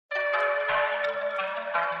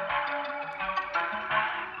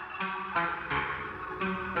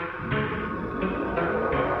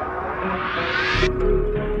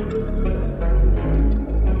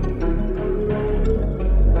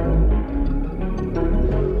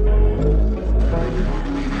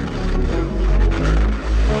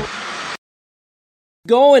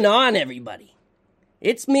going on, everybody?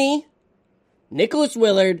 It's me, Nicholas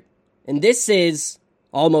Willard, and this is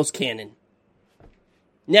Almost Canon.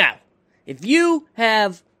 Now, if you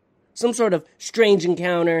have some sort of strange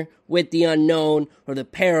encounter with the unknown or the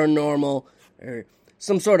paranormal or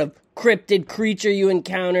some sort of cryptid creature you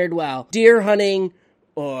encountered while deer hunting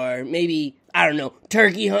or maybe, I don't know,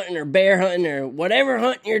 turkey hunting or bear hunting or whatever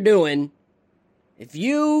hunting you're doing, if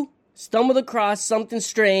you stumbled across something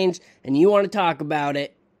strange and you want to talk about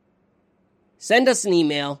it, send us an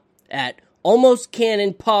email at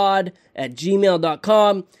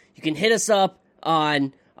almostcanonpod@gmail.com. You can hit us up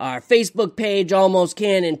on our Facebook page, Almost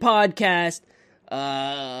Canon Podcast.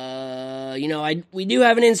 We do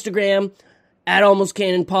have an Instagram at Almost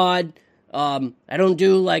Canon Pod. I don't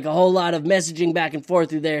do like a whole lot of messaging back and forth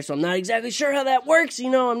through there, so I'm not exactly sure how that works.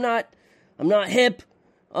 I'm not hip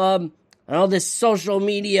on all this social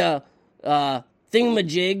media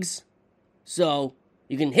thingamajigs. So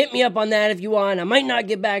you can hit me up on that if you want. I might not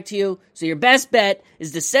get back to you. So your best bet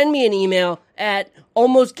is to send me an email at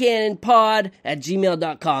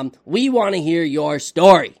almostcanonpod@gmail.com. We want to hear your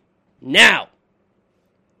story. Now,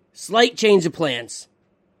 slight change of plans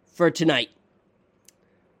for tonight.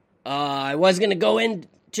 I was going to go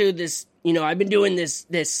into this, I've been doing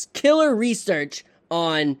this killer research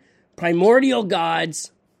on primordial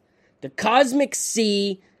gods, the cosmic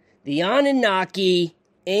sea, the Anunnaki,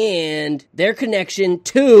 and their connection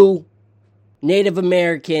to Native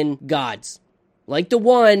American gods. Like the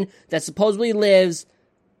one that supposedly lives,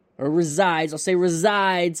 or resides, at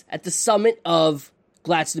the summit of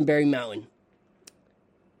Glastonbury Mountain.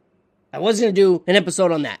 I was going to do an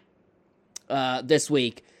episode on that this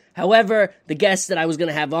week. However, the guests that I was going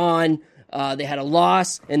to have on, they had a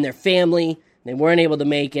loss in their family. They weren't able to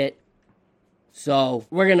make it. So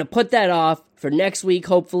we're going to put that off for next week,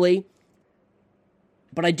 hopefully.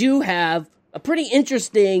 But I do have a pretty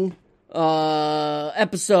interesting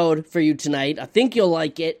episode for you tonight. I think you'll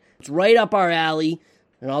like it. It's right up our alley.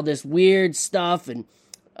 And all this weird stuff and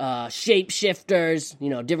shapeshifters,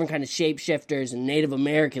 different kind of shapeshifters and Native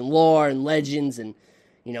American lore and legends and,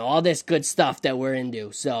 all this good stuff that we're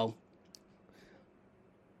into. So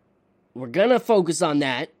we're going to focus on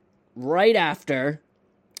that right after.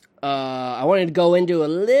 I wanted to go into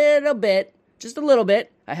just a little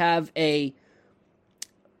bit. I have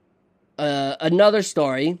another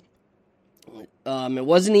story. It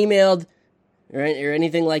wasn't emailed or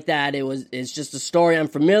anything like that. It's just a story I'm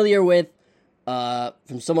familiar with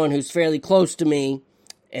from someone who's fairly close to me,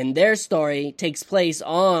 and their story takes place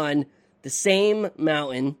on the same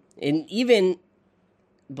mountain, and even,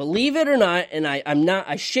 believe it or not, and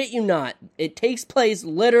I shit you not, it takes place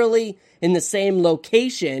literally in the same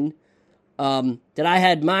location that I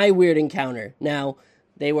had my weird encounter. Now,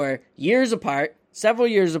 they were several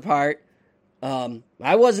years apart. I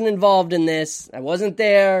wasn't involved in this. I wasn't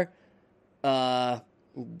there.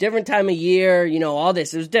 Different time of year, all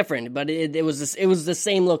this. It was different, but it was the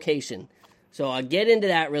same location. So I'll get into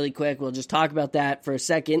that really quick. We'll just talk about that for a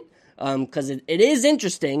second, because it is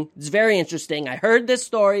interesting. It's very interesting. I heard this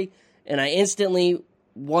story, and I instantly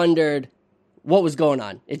wondered what was going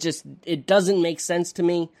on. It doesn't make sense to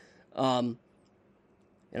me. And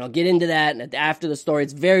I'll get into that after the story.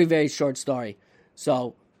 It's a very, very short story.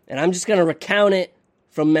 So, and I'm just going to recount it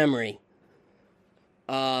from memory.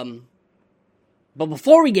 But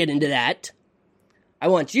before we get into that, I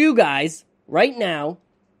want you guys right now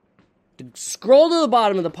to scroll to the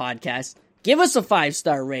bottom of the podcast, give us a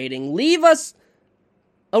 5-star rating, leave us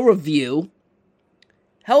a review,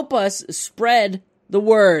 help us spread the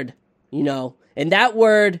word, and that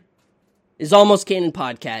word is Almost Canon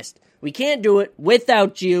Podcast. We can't do it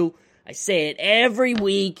without you. I say it every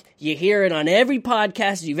week. You hear it on every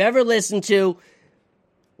podcast you've ever listened to.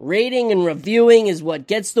 Rating and reviewing is what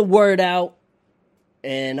gets the word out.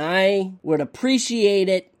 And I would appreciate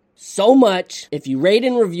it so much if you rate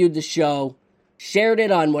and reviewed the show, shared it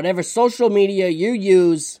on whatever social media you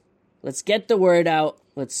use. Let's get the word out.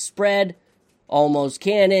 Let's spread Almost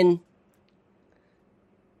Canon.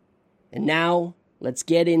 And now, let's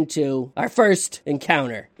get into our first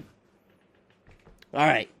encounter. All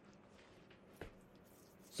right.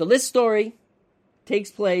 So this story takes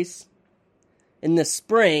place in the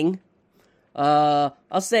spring. I'll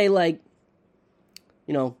say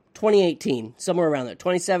 2018, somewhere around there.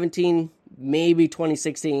 2017, maybe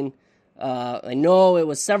 2016. I know it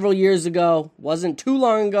was several years ago. Wasn't too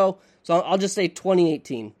long ago. So I'll just say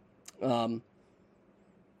 2018. And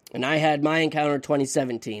I had my encounter in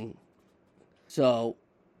 2017. So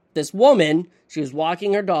this woman, she was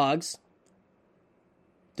walking her dogs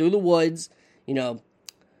through the woods.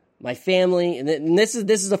 My family, and this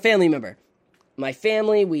is a family member. my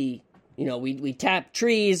family, we tap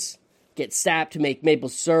trees, get sap to make maple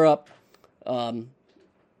syrup.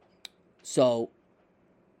 So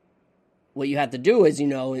what you have to do is, in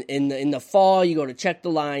the fall, you go to check the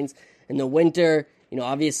lines. In the winter,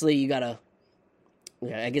 obviously you gotta,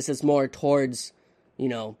 I guess it's more towards,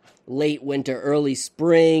 late winter, early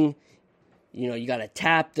spring. You got to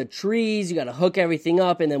tap the trees, you got to hook everything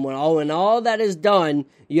up, and then when all that is done,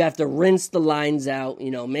 you have to rinse the lines out,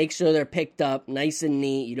 make sure they're picked up nice and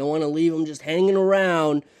neat. You don't want to leave them just hanging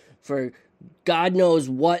around for God knows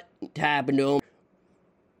what to happen to them.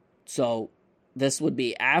 So this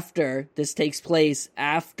takes place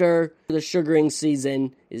after the sugaring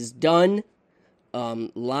season is done.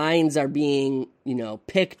 Lines are being,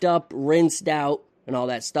 picked up, rinsed out, and all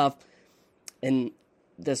that stuff. And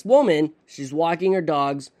this woman, she's walking her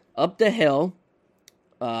dogs up the hill,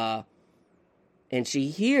 and she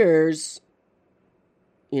hears,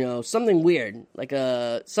 something weird,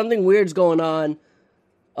 something weird's going on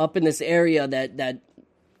up in this area that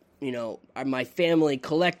my family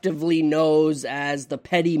collectively knows as the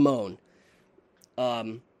Petty Moan.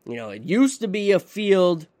 It used to be a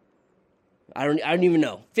field. I don't even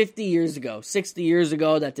know, 50 years ago, 60 years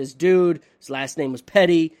ago, that this dude, his last name was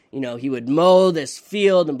Petty, he would mow this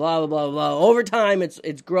field and blah, blah, blah, blah. Over time,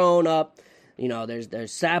 it's grown up.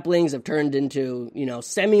 There's saplings have turned into,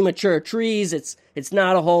 semi-mature trees. It's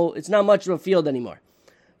not much of a field anymore.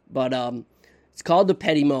 But it's called the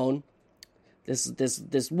Petty Moan.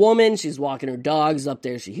 This woman, she's walking her dogs up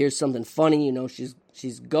there. She hears something funny,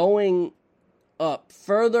 she's going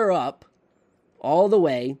further up, all the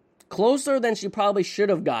way, closer than she probably should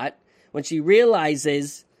have got, when she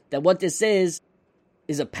realizes that what this is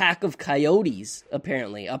a pack of coyotes,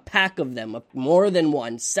 apparently. A pack of them, more than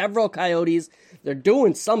one. Several coyotes. They're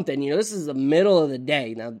doing something. You know, this is the middle of the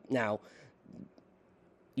day. Now,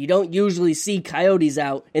 you don't usually see coyotes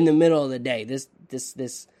out in the middle of the day. This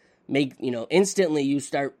make, instantly you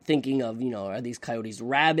start thinking of, are these coyotes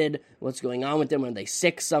rabid? What's going on with them? Are they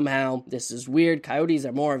sick somehow? This is weird. Coyotes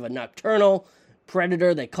are more of a nocturnal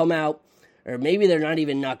predator. They come out, or maybe they're not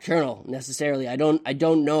even nocturnal necessarily. I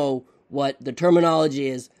don't know what the terminology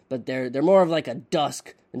is, but they're more of like a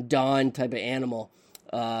dusk and dawn type of animal,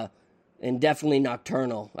 and definitely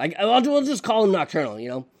nocturnal. We'll just call them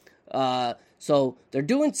nocturnal, So they're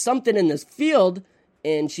doing something in this field,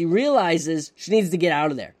 and she realizes she needs to get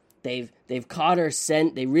out of there. They've caught her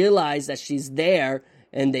scent. They realize that she's there,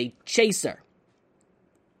 and they chase her.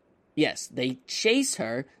 Yes, they chase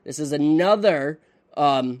her. This is another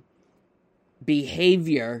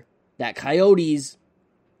behavior that coyotes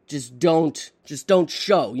just don't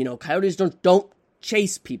show. Coyotes don't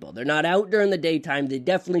chase people. They're not out during the daytime. They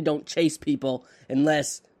definitely don't chase people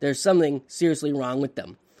unless there's something seriously wrong with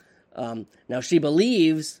them. Now, she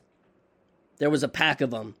believes there was a pack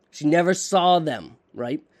of them. She never saw them,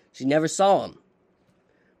 right? She never saw them.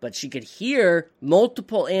 But she could hear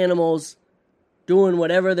multiple animals doing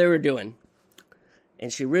whatever they were doing.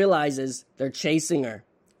 And she realizes they're chasing her.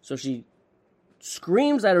 So she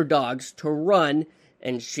screams at her dogs to run,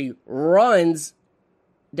 and she runs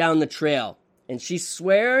down the trail. And she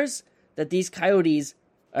swears that these coyotes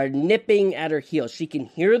are nipping at her heels. She can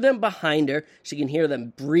hear them behind her. She can hear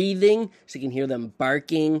them breathing. She can hear them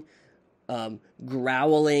barking,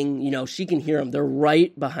 growling. She can hear them. They're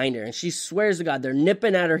right behind her. And she swears to God they're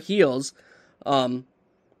nipping at her heels. And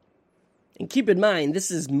keep in mind, this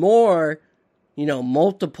is more,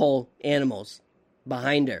 multiple animals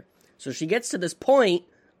behind her. So she gets to this point,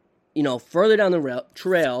 further down the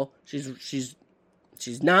trail. She's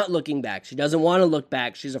not looking back. She doesn't want to look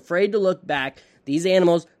back. She's afraid to look back. These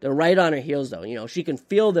animals, they're right on her heels, though. She can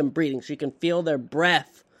feel them breathing. She can feel their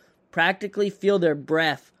breath, practically feel their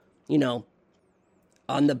breath,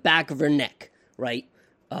 on the back of her neck, right?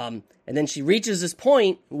 And then she reaches this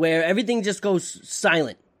point where everything just goes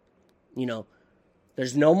silent.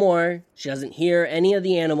 There's no more. She doesn't hear any of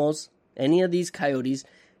the animals, any of these coyotes.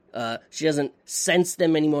 She doesn't sense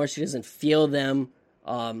them anymore. She doesn't feel them.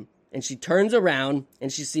 And she turns around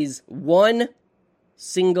and she sees one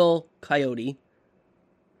single coyote.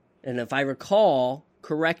 And if I recall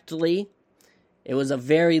correctly, it was a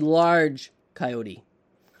very large coyote.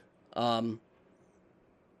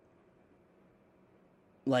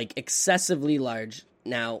 Like excessively large.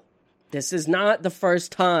 Now, this is not the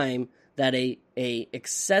first time that a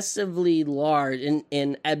excessively large,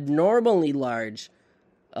 an abnormally large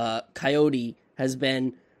coyote has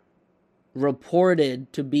been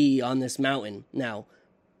reported to be on this mountain. Now,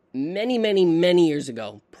 many, many, many years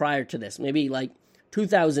ago, prior to this, maybe like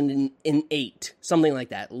 2008, something like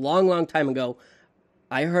that, long, long time ago,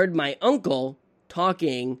 I heard my uncle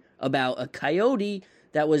talking about a coyote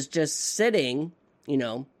that was just sitting,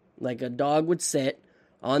 like a dog would sit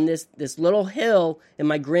on this little hill in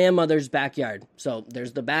my grandmother's backyard. So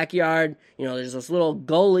there's the backyard, there's this little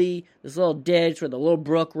gully, this little ditch where the little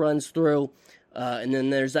brook runs through, and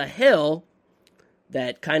then there's a hill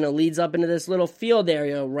that kind of leads up into this little field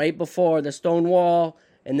area right before the stone wall,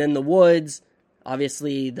 and then the woods.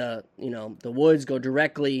 Obviously, the woods go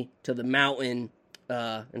directly to the mountain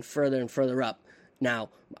and further up. Now,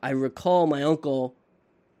 I recall my uncle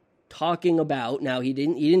talking about, now he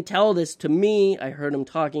didn't tell this to me, I heard him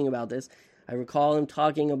talking about this. I recall him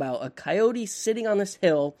talking about a coyote sitting on this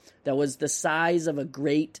hill that was the size of a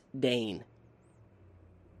Great Dane.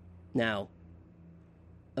 Now,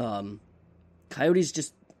 coyotes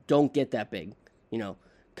just don't get that big.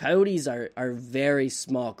 Coyotes are very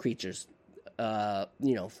small creatures,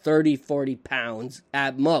 30, 40 pounds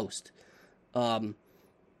at most. And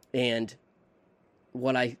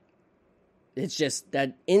it's just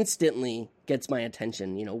that instantly gets my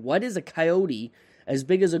attention. What is a coyote as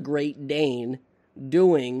big as a Great Dane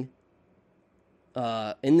doing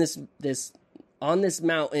in this on this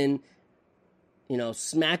mountain,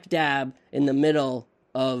 smack dab in the middle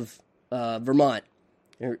of Vermont?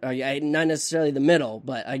 Not necessarily the middle,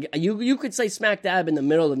 but you could say smack dab in the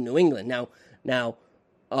middle of New England. Now,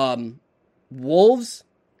 wolves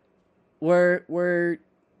were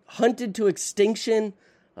hunted to extinction.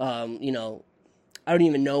 I don't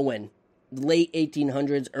even know when. Late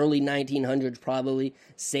 1800s, early 1900s, probably.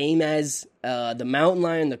 Same as the mountain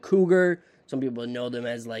lion, the cougar. Some people know them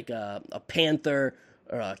as like a panther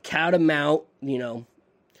or a catamount.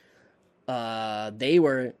 They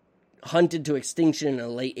were hunted to extinction in the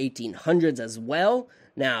late 1800s as well.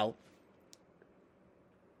 Now,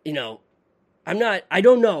 I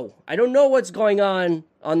don't know. I don't know what's going on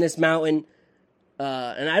this mountain.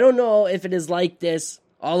 And I don't know if it is like this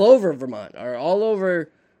all over Vermont or all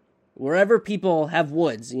over wherever people have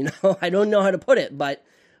woods. I don't know how to put it, but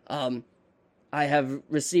I have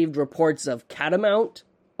received reports of catamount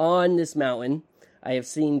on this mountain. I have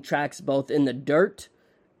seen tracks both in the dirt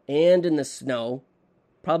and in the snow,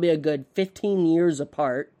 probably a good 15 years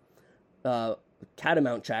apart,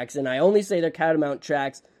 catamount tracks. And I only say they're catamount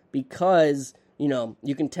tracks because, you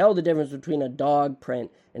can tell the difference between a dog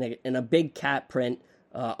print and a big cat print.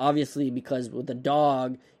 Obviously, because with the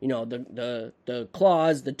dog, the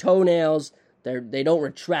claws, the toenails, they don't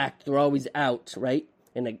retract; they're always out, right?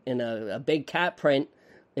 In a big cat print,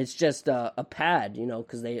 it's just a pad,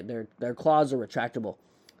 because their claws are retractable.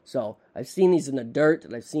 So I've seen these in the dirt,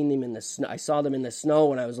 and I've seen them in the snow. I saw them in the snow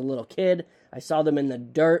when I was a little kid. I saw them in the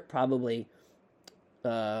dirt probably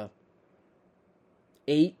 8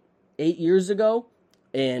 years ago.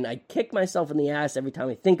 And I kick myself in the ass every time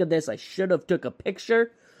I think of this. I should have took a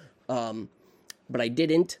picture, but I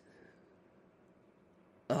didn't.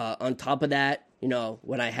 On top of that,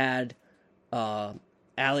 when I had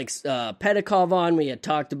Alex Pedikov on, we had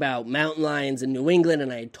talked about mountain lions in New England,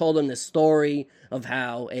 and I had told him the story of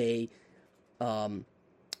how I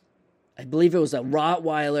believe it was a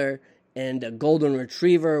Rottweiler and a Golden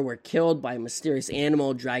Retriever were killed by a mysterious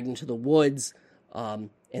animal dragged into the woods, and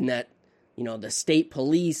that the state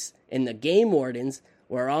police and the game wardens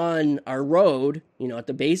were on our road, at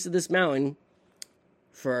the base of this mountain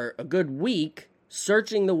for a good week,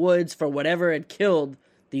 searching the woods for whatever had killed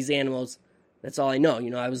these animals. That's all I know.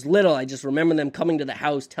 I was little. I just remember them coming to the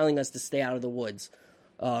house telling us to stay out of the woods.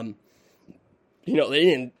 They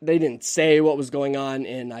didn't say what was going on,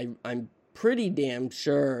 and I'm pretty damn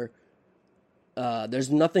sure there's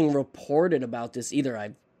nothing reported about this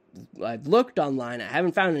either. I've looked online. I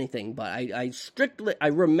haven't found anything, but I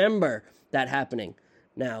remember that happening.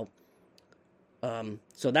 Now,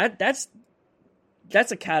 so that's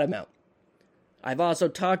a catamount. I've also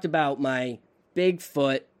talked about my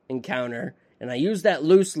Bigfoot encounter, and I use that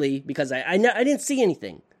loosely because I didn't see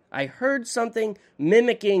anything. I heard something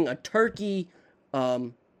mimicking a turkey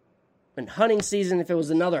in hunting season. If it was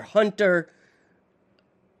another hunter,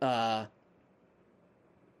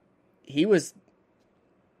 he was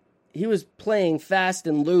playing fast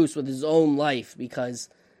and loose with his own life because,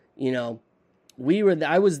 I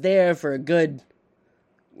was there for a good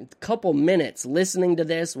couple minutes listening to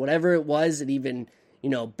this, whatever it was. It even,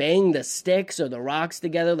 banged the sticks or the rocks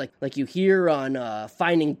together like you hear on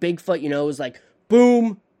Finding Bigfoot. It was like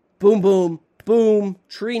boom, boom, boom, boom,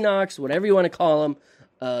 tree knocks, whatever you want to call them.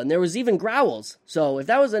 And there was even growls. So if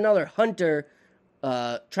that was another hunter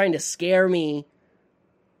trying to scare me,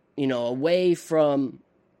 away from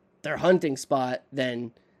their hunting spot,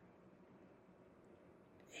 then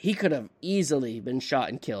he could have easily been shot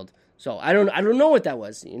and killed. So I don't know what that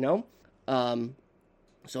was,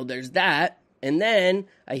 So there's that. And then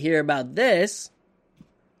I hear about this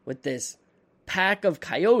with this pack of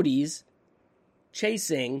coyotes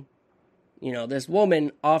chasing, this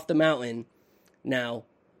woman off the mountain. Now,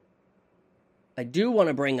 I do want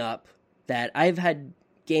to bring up that I've had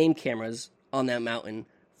game cameras on that mountain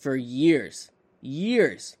for years,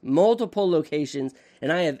 multiple locations,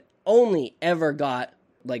 and I have only ever got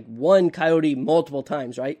like one coyote multiple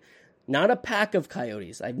times, right? Not a pack of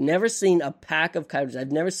coyotes. I've never seen a pack of coyotes.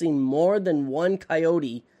 I've never seen more than one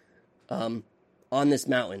coyote on this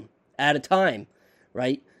mountain at a time,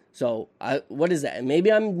 right? So, what is that?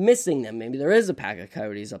 Maybe I'm missing them. Maybe there is a pack of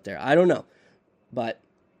coyotes up there. I don't know. But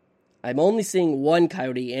I'm only seeing one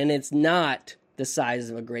coyote, and it's not the size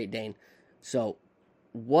of a Great Dane. So,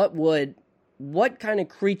 what kind of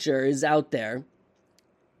creature is out there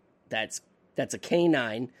that's a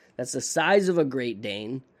canine, that's the size of a Great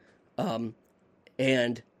Dane,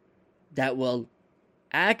 and that will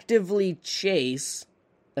actively chase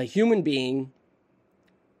a human being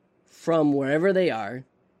from wherever they are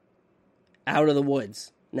out of the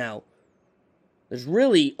woods? Now, there's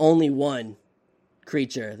really only one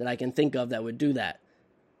creature that I can think of that would do that,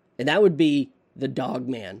 and that would be the dog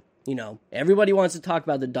man. Everybody wants to talk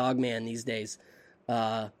about the dog man these days.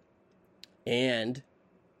 And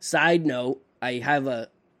side note, I have a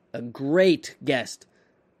great guest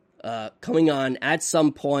coming on at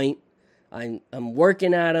some point. I'm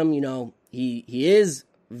working at him. He is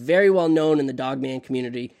very well known in the dogman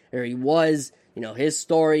community, or he was. His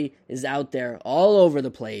story is out there all over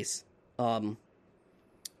the place. You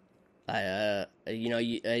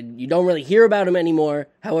don't really hear about him anymore.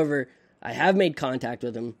 However, I have made contact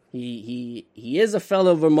with him. He is a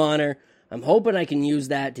fellow Vermonter. I'm hoping I can use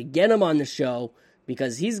that to get him on the show,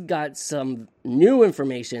 because he's got some new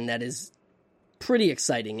information that is pretty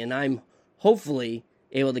exciting, and I'm hopefully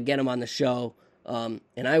able to get him on the show. And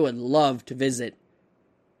I would love to visit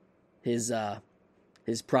his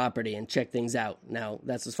property and check things out. Now,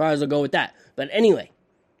 that's as far as I'll go with that. But anyway,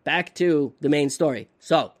 back to the main story.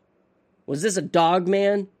 So, was this a dog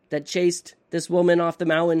man that chased this woman off the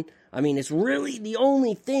mountain? I mean, it's really the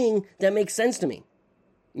only thing that makes sense to me.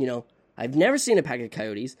 I've never seen a pack of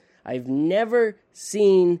coyotes. I've never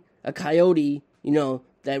seen a coyote,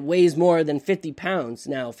 that weighs more than 50 pounds.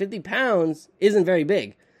 Now, 50 pounds isn't very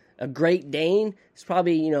big. A Great Dane is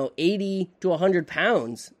probably, 80 to 100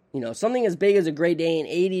 pounds. Something as big as a Great Dane,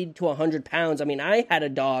 80 to 100 pounds. I mean, I had a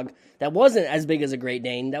dog that wasn't as big as a Great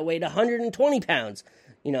Dane that weighed 120 pounds,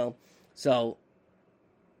 So,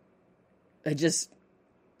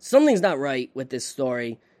 something's not right with this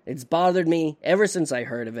story. It's bothered me ever since I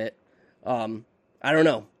heard of it. I don't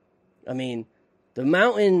know. I mean, the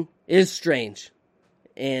mountain is strange.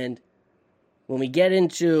 And when we get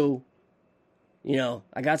into,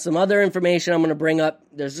 I got some other information I'm going to bring up.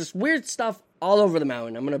 There's just weird stuff all over the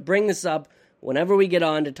mountain. I'm going to bring this up whenever we get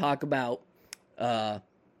on to talk about the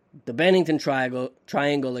Bennington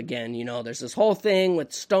Triangle again. There's this whole thing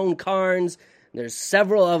with stone cairns. There's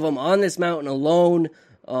several of them on this mountain alone.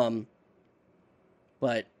 But,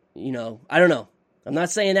 I don't know. I'm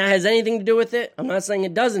not saying that has anything to do with it. I'm not saying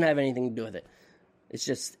it doesn't have anything to do with it. It's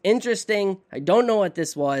just interesting. I don't know what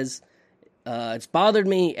this was. It's bothered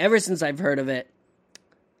me ever since I've heard of it.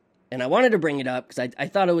 And I wanted to bring it up because I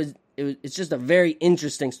thought it's just a very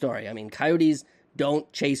interesting story. I mean, coyotes don't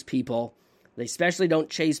chase people. They especially don't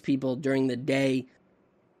chase people during the day.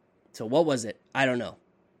 So what was it? I don't know.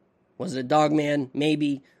 Was it a dog man?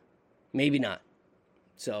 Maybe. Maybe not.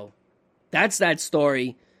 So that's that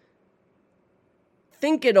story.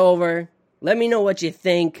 Think it over. Let me know what you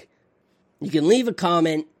think. You can leave a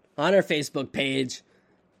comment on our Facebook page.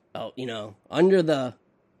 Under the...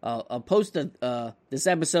 I'll post this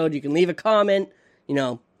episode. You can leave a comment,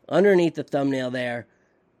 underneath the thumbnail there.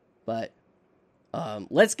 But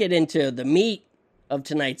let's get into the meat of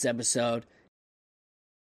tonight's episode.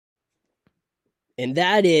 And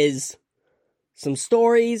that is some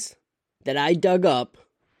stories that I dug up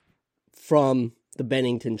from the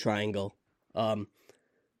Bennington Triangle.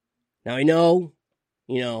 Now I know,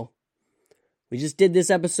 we just did this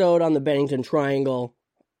episode on the Bennington Triangle,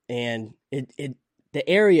 and the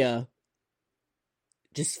area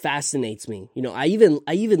just fascinates me. I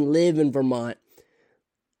even live in Vermont,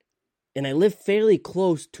 and I live fairly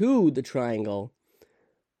close to the Triangle.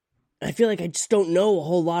 I feel like I just don't know a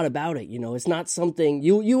whole lot about it. It's not something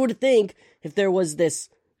you would think if there was this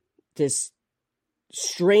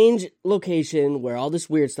strange location where all this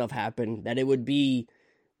weird stuff happened, that it would be,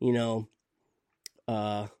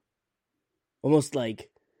 almost like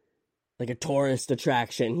a tourist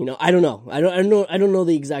attraction. I don't know. I don't know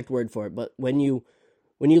the exact word for it, but when you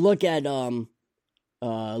look at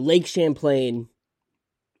Lake Champlain,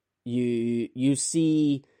 you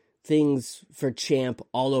see things for Champ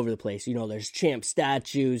all over the place. You know, there's Champ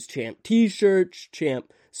statues, Champ t-shirts,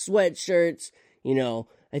 Champ sweatshirts. You know,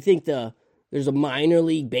 I think there's a minor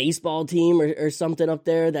league baseball team or something up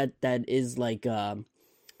there that is like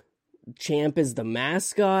Champ is the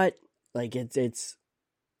mascot. Like it's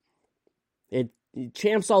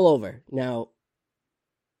Champ's all over. Now,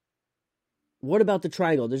 what about the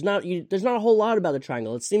Triangle? There's not a whole lot about the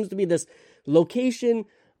Triangle. It seems to be this location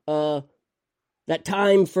that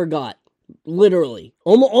time forgot, literally,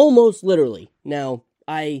 almost literally. Now,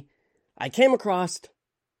 I came across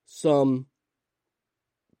some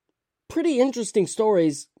pretty interesting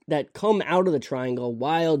stories that come out of the Triangle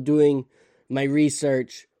while doing my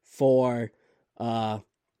research for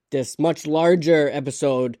this much larger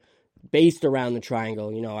episode based around the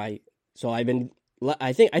Triangle. You know, I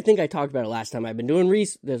think I talked about it last time. I've been doing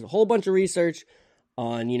there's a whole bunch of research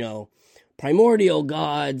on, you know, primordial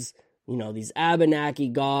gods, you know, this Abenaki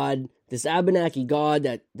god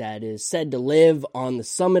that is said to live on the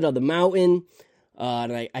summit of the mountain.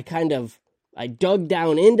 And I dug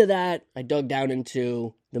down into that. I dug down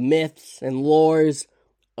into the myths and lores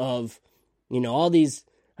of, you know, all these.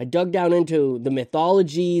 I dug down into the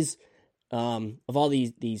mythologies of all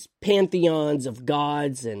these pantheons of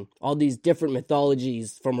gods and all these different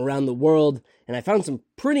mythologies from around the world, and I found some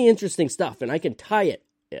pretty interesting stuff, and I can tie it.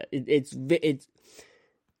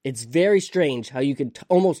 It's very strange how you could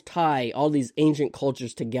almost tie all these ancient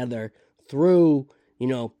cultures together through, you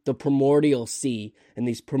know, the primordial sea and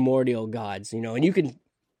these primordial gods, you know, and you can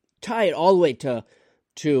tie it all the way to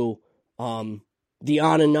the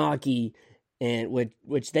Anunnaki, and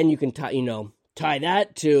which then you can tie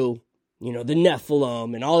that to, you know, the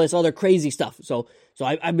Nephilim and all this other crazy stuff. So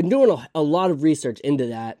I've been doing a lot of research into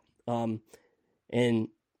that, and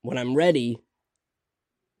when I'm ready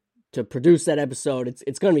to produce that episode,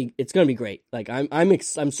 it's gonna be great. Like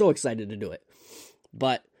I'm so excited to do it.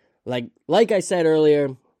 But like I said earlier,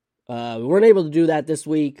 we weren't able to do that this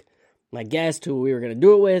week. My guest, who we were gonna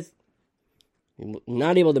do it with,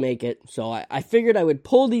 not able to make it. So I figured I would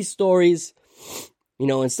pull these stories. You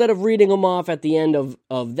know, instead of reading them off at the end of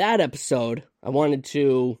that episode, I wanted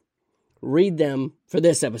to read them for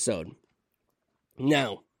this episode.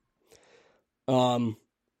 Now, the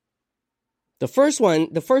first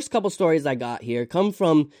couple stories I got here come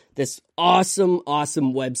from this awesome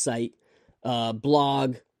website,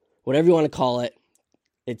 blog, whatever you want to call it.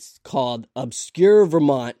 It's called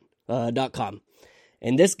obscurevermont.com.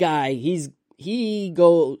 And this guy, he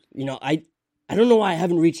goes, you know, I don't know why I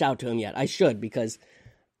haven't reached out to him yet. I should, because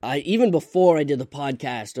even before I did the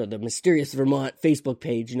podcast or the Mysterious Vermont Facebook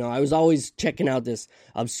page, you know, I was always checking out this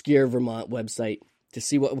Obscure Vermont website to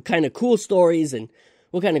see what kind of cool stories and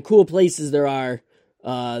what kind of cool places there are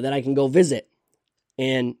that I can go visit.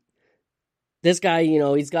 And this guy, you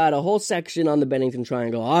know, he's got a whole section on the Bennington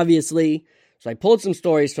Triangle, obviously. So I pulled some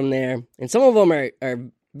stories from there, and some of them are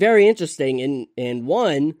very interesting. And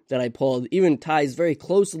one that I pulled even ties very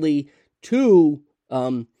closely to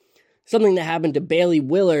something that happened to Bailey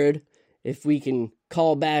Willard, if we can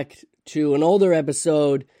call back to an older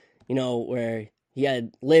episode, you know, where he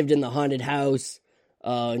had lived in the haunted house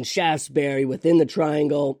in Shaftesbury within the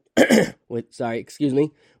Triangle.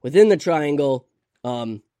 Within the Triangle.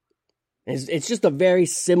 It's just a very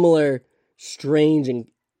similar, strange, and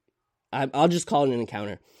I'll just call it an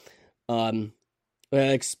encounter.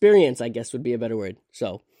 Experience, I guess, would be a better word.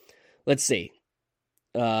 So, let's see.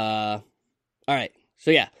 All right.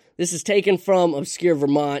 So, yeah, this is taken from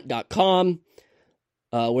obscurevermont.com,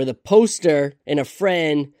 where the poster and a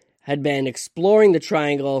friend had been exploring the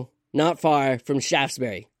Triangle not far from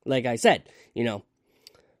Shaftesbury. Like I said, you know,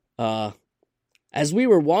 as we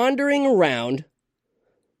were wandering around,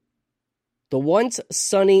 the once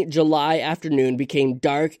sunny July afternoon became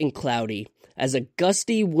dark and cloudy as a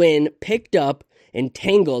gusty wind picked up and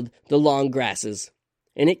tangled the long grasses.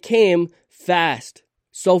 And it came fast,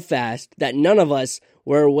 so fast that none of us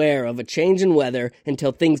were aware of a change in weather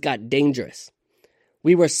until things got dangerous.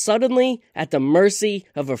 We were suddenly at the mercy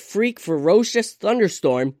of a ferocious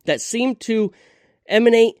thunderstorm that seemed to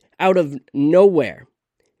emanate out of nowhere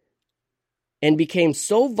and became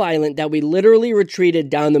so violent that we literally retreated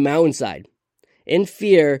down the mountainside in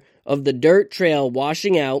fear of the dirt trail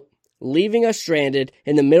washing out, leaving us stranded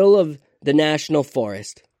in the middle of the national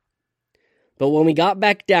forest. But when we got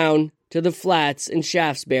back down to the flats in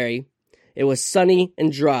Shaftesbury, it was sunny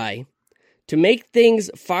and dry. To make things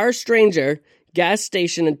far stranger, gas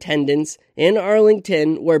station attendants in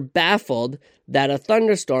Arlington were baffled that a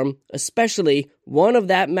thunderstorm, especially one of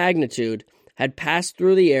that magnitude, had passed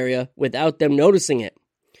through the area without them noticing it.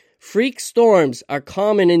 Freak storms are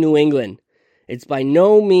common in New England. It's by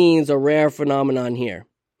no means a rare phenomenon here.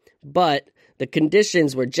 But the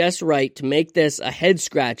conditions were just right to make this a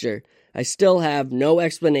head-scratcher. I still have no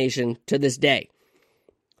explanation to this day.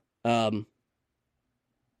 Now,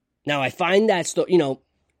 I find that, the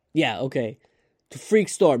freak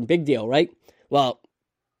storm, big deal, right? Well,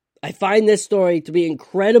 I find this story to be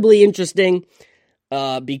incredibly interesting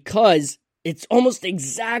because it's almost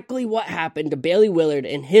exactly what happened to Bailey Willard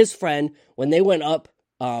and his friend when they went up.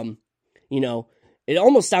 It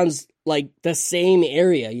almost sounds like the same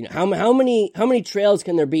area. How many trails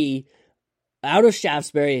can there be out of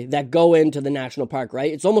Shaftesbury that go into the national park,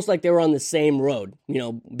 right? It's almost like they were on the same road.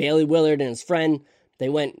 Bailey Willard and his friend, they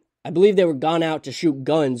went, I believe they were gone out to shoot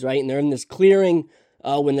guns, right? And they're in this clearing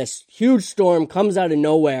when this huge storm comes out of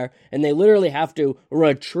nowhere, and they literally have to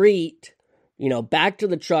retreat, back to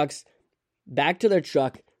their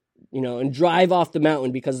truck, and drive off the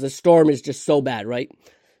mountain because the storm is just so bad, right?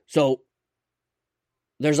 So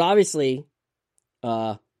there's obviously,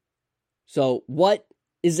 so what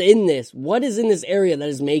is in this? What is in this area that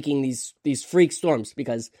is making these freak storms?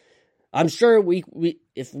 Because I'm sure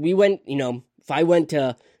if I went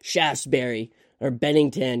to Shaftesbury or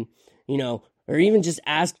Bennington, or even just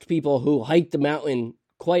asked people who hike the mountain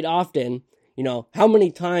quite often, how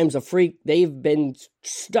many times they've been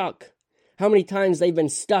stuck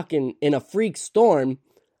in a freak storm,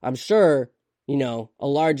 I'm sure, a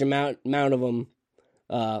large amount of them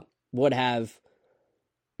would have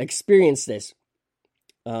experienced this.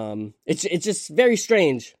 It's just very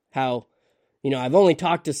strange how, I've only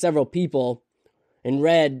talked to several people and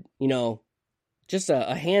read, just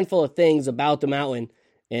a handful of things about the mountain,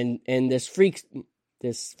 and this freak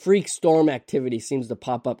storm activity seems to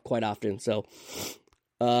pop up quite often. So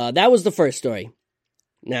that was the first story.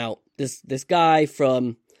 Now, this guy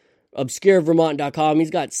from ObscureVermont.com,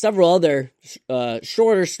 he's got several other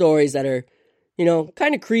shorter stories that are,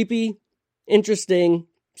 kind of creepy, interesting.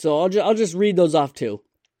 So I'll just read those off too.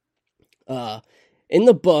 In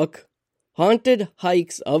the book, Haunted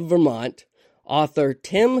Hikes of Vermont, author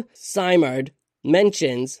Tim Simard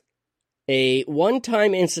mentions a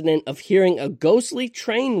one-time incident of hearing a ghostly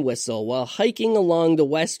train whistle while hiking along the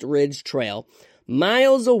West Ridge Trail,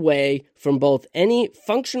 miles away from both any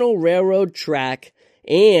functional railroad track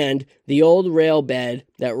and the old rail bed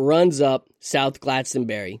that runs up South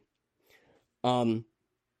Glastonbury.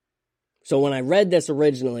 So when I read this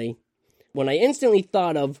originally, when I instantly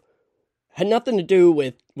thought of, had nothing to do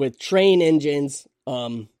with train engines,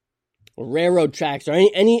 or railroad tracks, or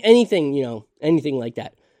anything, anything like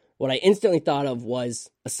that. What I instantly thought of was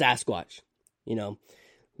a Sasquatch.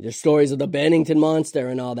 There's stories of the Bennington Monster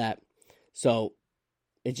and all that. So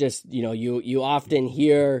it just, you often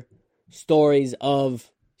hear stories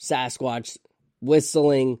of Sasquatch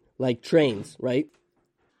whistling like trains, right?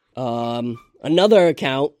 Another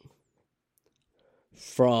account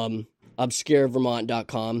from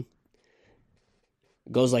ObscureVermont.com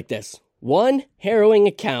goes like this. One harrowing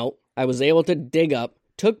account I was able to dig up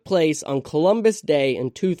took place on Columbus Day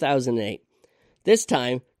in 2008. This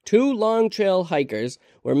time, two Long Trail hikers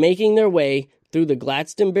were making their way through the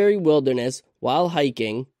Glastonbury Wilderness while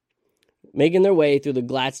hiking.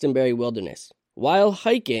 While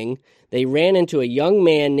hiking, they ran into a young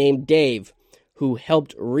man named Dave, who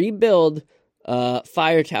helped rebuild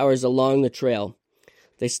fire towers along the trail.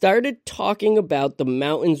 They started talking about the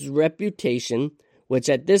mountain's reputation, which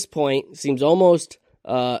at this point seems almost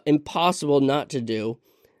impossible not to do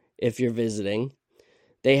if you're visiting.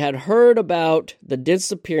 They had heard about the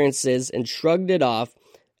disappearances and shrugged it off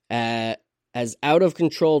as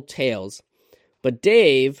out-of-control tales. But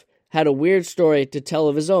Dave had a weird story to tell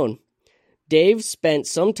of his own. Dave spent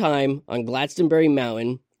some time on Glastonbury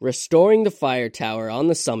Mountain restoring the fire tower on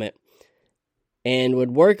the summit and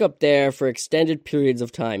would work up there for extended periods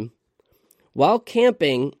of time. While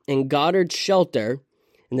camping in Goddard's shelter,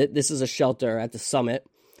 and this is a shelter at the summit,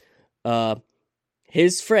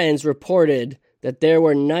 his friends reported that there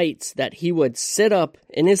were nights that he would sit up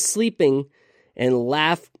in his sleep and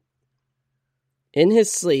laugh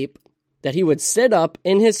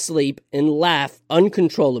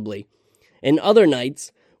uncontrollably, and other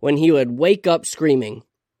nights when he would wake up screaming.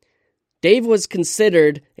 Dave was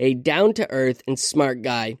considered a down-to-earth and smart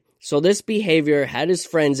guy, so this behavior had his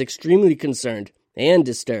friends extremely concerned and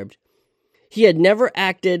disturbed. He had never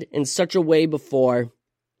acted in such a way before.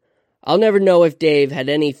 I'll never know if Dave had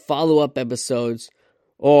any follow-up episodes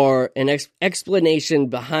or an explanation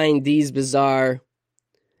behind these bizarre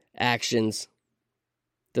actions.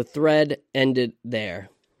 The thread ended there.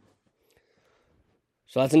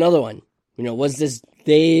 So that's another one. was this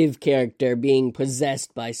Dave character being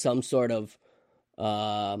possessed by some sort of,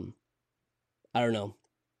 I don't know,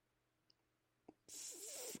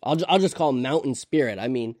 I'll just call him mountain spirit. I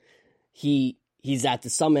mean, he's at the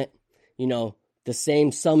summit, the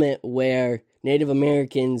same summit where Native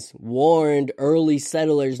Americans warned early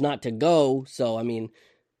settlers not to go. So, I mean,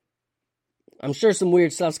 I'm sure some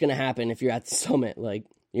weird stuff's going to happen if you're at the summit. Like,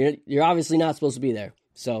 you're obviously not supposed to be there.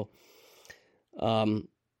 So, I don't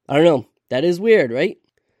know. That is weird, right?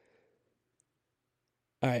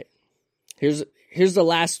 All right. Here's the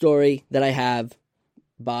last story that I have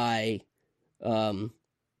by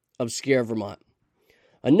Obscure Vermont.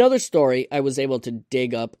 Another story I was able to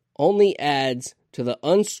dig up only adds to the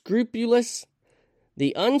unscrupulousness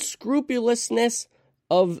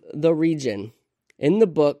of the region. In the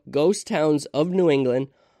book Ghost Towns of New England,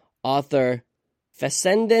 author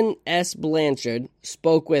Fessenden S. Blanchard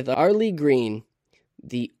spoke with Arlie Green,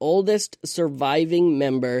 the oldest surviving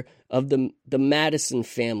member of the Madison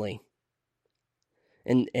family.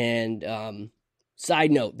 And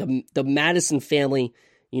side note, the Madison family,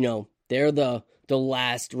 they're the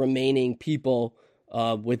last remaining people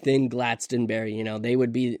within Glastonbury. They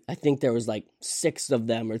would be, I think there was like 6 of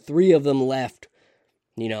them or 3 of them left,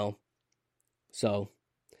 so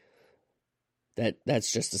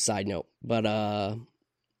that's just a side note. But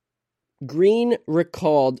Green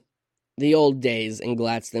recalled the old days in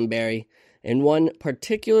Glastonbury and one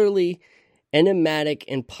particularly enigmatic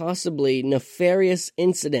and possibly nefarious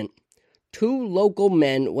incident. 2 local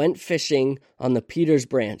men went fishing on the Peters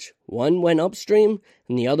Branch. One went upstream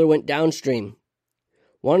and the other went downstream.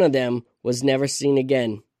 One of them was never seen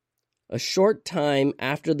again. A short time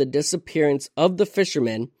after the disappearance of the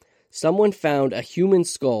fishermen, someone found a human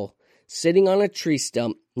skull sitting on a tree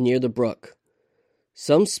stump near the brook.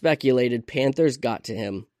 Some speculated panthers got to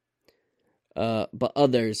him, but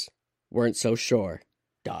others weren't so sure. ...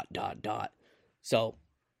 So,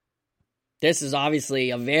 this is obviously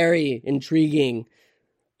a very intriguing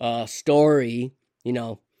story,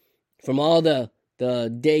 from all the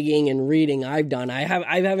digging and reading I've done. I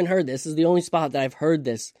haven't heard this. This is the only spot that I've heard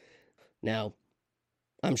this. Now,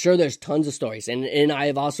 I'm sure there's tons of stories, and I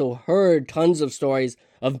have also heard tons of stories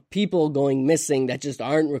of people going missing that just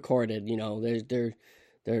aren't recorded.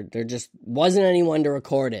 There just wasn't anyone to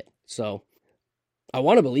record it. So, I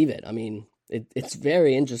want to believe it. I mean, it's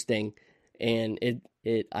very interesting, and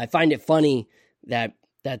I find it funny that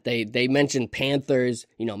they mention panthers,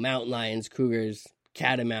 mountain lions, cougars,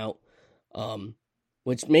 catamount,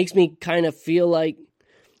 which makes me kind of feel like,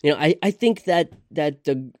 I think that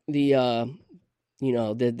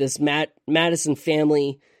this Madison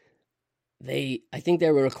family, I think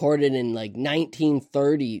they were recorded in like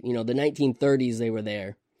 1930, the 1930s they were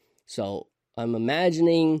there. So I'm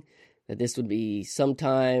imagining that this would be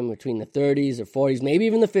sometime between the 30s or 40s, maybe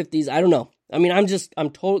even the 50s. I don't know. I mean, there's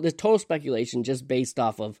total speculation just based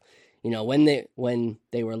off of, when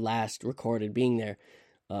they were last recorded being there,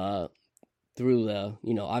 through the,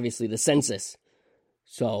 obviously the census.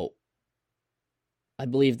 So I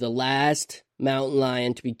believe the last mountain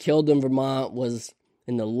lion to be killed in Vermont was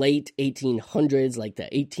in the late 1800s, like the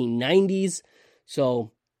 1890s.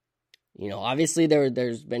 So, obviously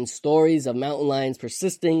there's been stories of mountain lions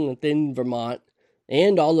persisting within Vermont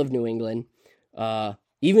and all of New England,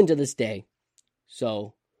 even to this day.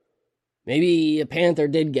 So maybe a panther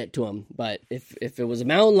did get to him, but if it was a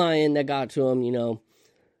mountain lion that got to him,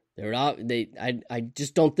 I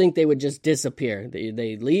just don't think they would just disappear.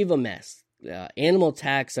 They leave a mess. Animal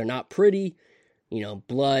attacks are not pretty.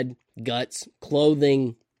 Blood, guts,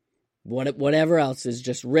 clothing, whatever else is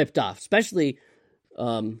just ripped off. Especially,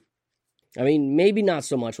 maybe not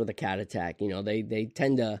so much with a cat attack. They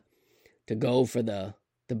tend to go for the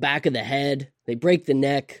back of the head. They break the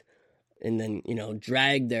neck and then,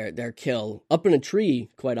 drag their kill up in a tree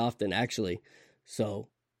quite often, actually. So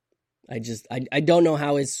I don't know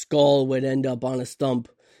how his skull would end up on a stump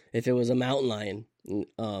if it was a mountain lion.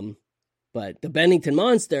 But the Bennington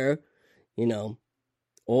monster,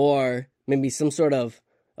 or maybe some sort of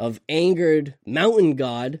angered mountain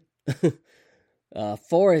god,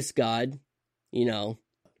 forest god,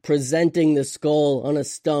 presenting the skull on a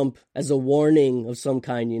stump as a warning of some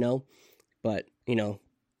kind, But,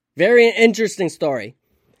 very interesting story.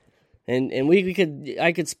 And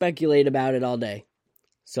I could speculate about it all day.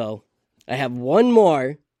 So I have one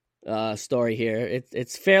more story here.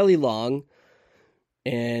 It's fairly long,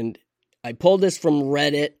 and I pulled this from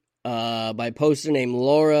Reddit by a poster named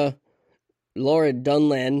Laura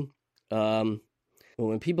Dunlan.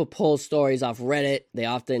 When people pull stories off Reddit, they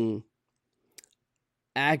often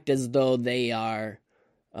act as though they are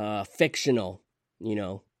fictional,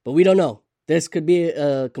 but we don't know. This could be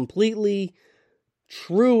a completely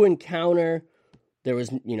true encounter. There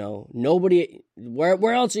was, nobody.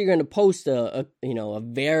 Where else are you going to post a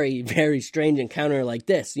very, very strange encounter like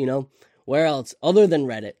this? Where else other than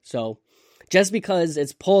Reddit? So, just because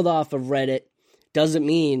it's pulled off of Reddit doesn't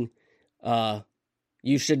mean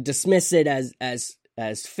you should dismiss it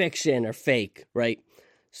as fiction or fake, right?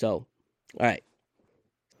 So, all right.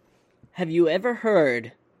 Have you ever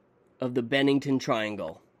heard of the Bennington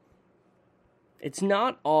Triangle? It's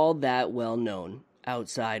not all that well known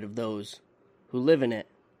outside of those who live in it.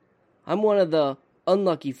 I'm one of the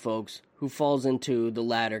unlucky folks who falls into the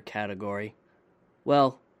latter category.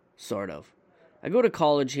 Well, sort of. I go to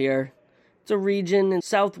college here. It's a region in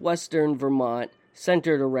southwestern Vermont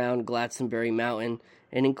centered around Glastonbury Mountain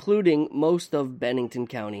and including most of Bennington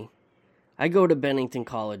County. I go to Bennington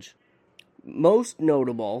College. Most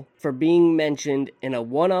notable for being mentioned in a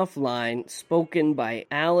one-off line spoken by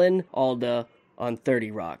Alan Alda on 30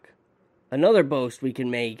 Rock. Another boast we can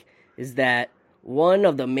make is that one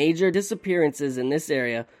of the major disappearances in this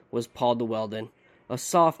area was Paul DeWeldon, a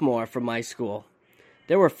sophomore from my school.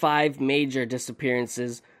 There were 5 major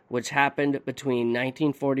disappearances which happened between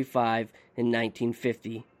 1945 and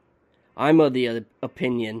 1950. I'm of the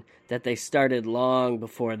opinion that they started long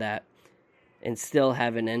before that and still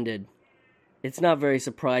haven't ended. It's not very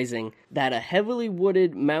surprising that a heavily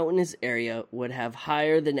wooded mountainous area would have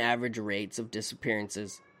higher than average rates of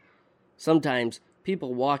disappearances. Sometimes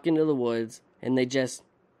people walk into the woods and they just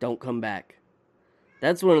don't come back.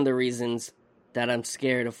 That's one of the reasons that I'm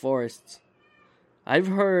scared of forests. I've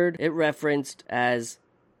heard it referenced as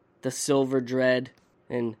the silver dread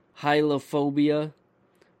and hylophobia,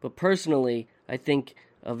 but personally, I think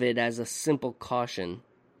of it as a simple caution.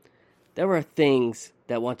 There are things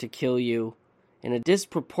that want to kill you, and a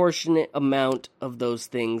disproportionate amount of those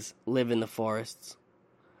things live in the forests.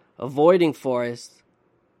 Avoiding forests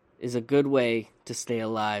is a good way to stay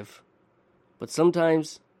alive, but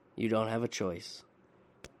sometimes you don't have a choice.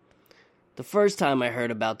 The first time I heard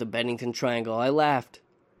about the Bennington Triangle, I laughed.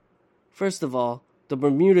 First of all, the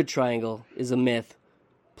Bermuda Triangle is a myth,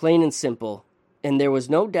 plain and simple, and there was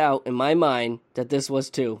no doubt in my mind that this was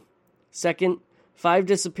too. Second, 5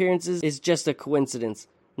 disappearances is just a coincidence,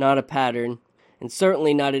 not a pattern, and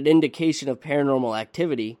certainly not an indication of paranormal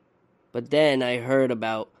activity. But then I heard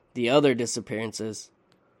about the other disappearances.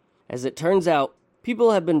 As it turns out, people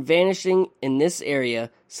have been vanishing in this area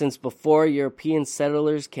since before European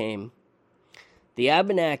settlers came. The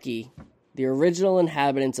Abenaki, the original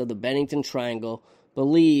inhabitants of the Bennington Triangle,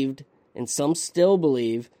 believed, and some still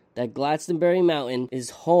believe, that Glastonbury Mountain is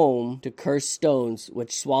home to cursed stones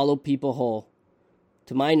which swallow people whole.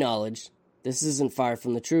 To my knowledge, this isn't far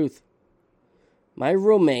from the truth. My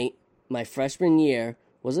roommate, my freshman year,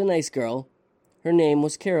 was a nice girl. Her name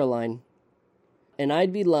was Caroline. And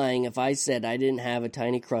I'd be lying if I said I didn't have a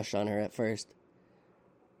tiny crush on her at first.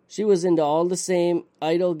 She was into all the same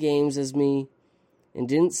idle games as me, and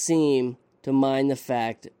didn't seem to mind the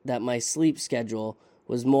fact that my sleep schedule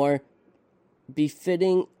was more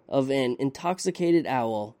befitting of an intoxicated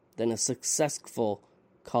owl than a successful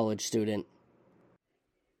college student.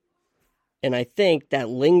 And I think that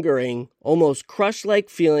lingering, almost crush-like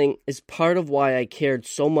feeling is part of why I cared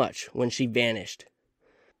so much when she vanished.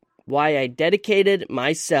 Why I dedicated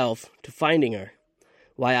myself to finding her.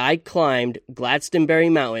 Why I climbed Glastonbury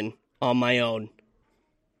Mountain on my own.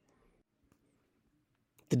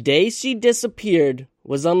 The day she disappeared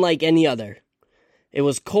was unlike any other. It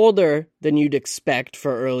was colder than you'd expect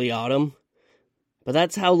for early autumn. But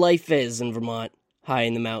that's how life is in Vermont, high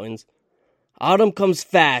in the mountains. Autumn comes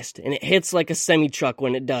fast, and it hits like a semi-truck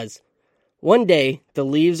when it does. One day, the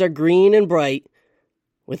leaves are green and bright.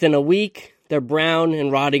 Within a week, they're brown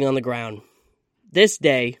and rotting on the ground. This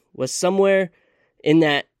day was somewhere in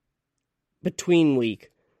that between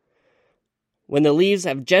week, when the leaves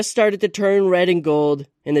have just started to turn red and gold,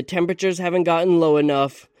 and the temperatures haven't gotten low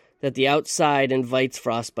enough that the outside invites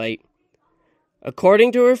frostbite.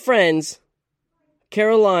 According to her friends,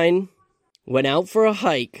 Caroline went out for a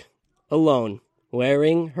hike alone,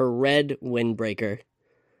 wearing her red windbreaker.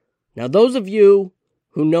 Now, those of you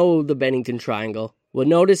who know the Bennington Triangle will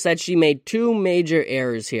notice that she made 2 major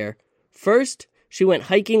errors here. First, she went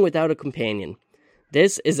hiking without a companion.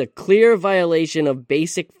 This is a clear violation of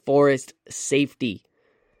basic forest safety.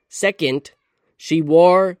 Second, she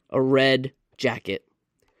wore a red jacket.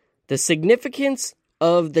 The significance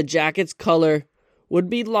of the jacket's color would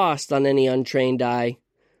be lost on any untrained eye,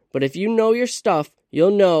 but if you know your stuff, you'll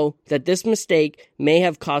know that this mistake may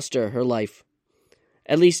have cost her her life.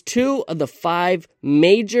 At least 2 of the 5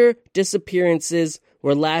 major disappearances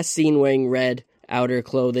were last seen wearing red outer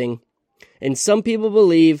clothing. And some people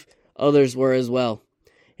believe others were as well,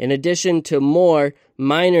 in addition to more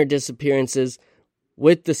minor disappearances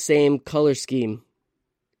with the same color scheme.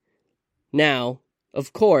 Now,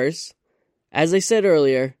 of course, as I said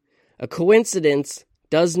earlier, a coincidence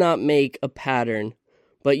does not make a pattern,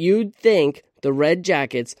 but you'd think the red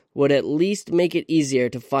jackets would at least make it easier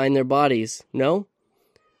to find their bodies, no?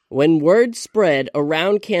 When word spread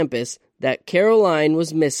around campus that Caroline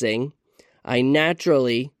was missing, I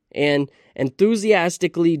naturally and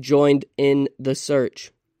enthusiastically joined in the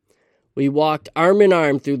search. We walked arm in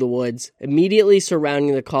arm through the woods, immediately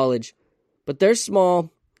surrounding the college, but they're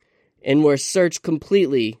small and were searched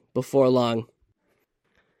completely before long.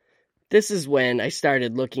 This is when I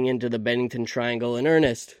started looking into the Bennington Triangle in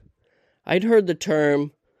earnest. I'd heard the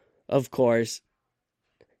term, of course,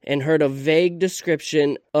 and heard a vague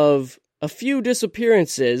description of a few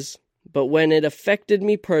disappearances, but when it affected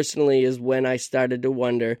me personally is when I started to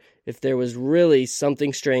wonder if there was really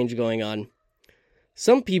something strange going on.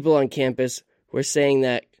 Some people on campus were saying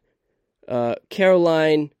that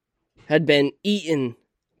Caroline had been eaten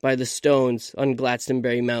by the stones on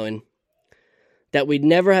Glastonbury Mountain, that we'd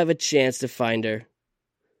never have a chance to find her.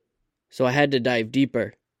 So I had to dive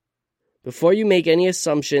deeper. Before you make any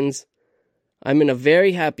assumptions, I'm in a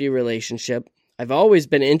very happy relationship. I've always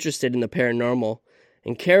been interested in the paranormal,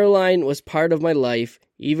 and Caroline was part of my life,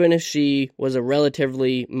 even if she was a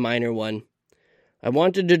relatively minor one. I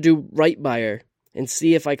wanted to do right by her and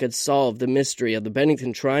see if I could solve the mystery of the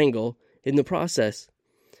Bennington Triangle in the process.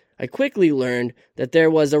 I quickly learned that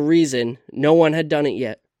there was a reason no one had done it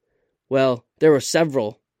yet. Well, there were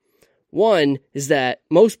several. One is that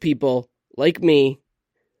most people, like me,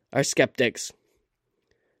 are skeptics.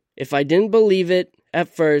 If I didn't believe it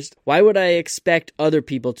at first, why would I expect other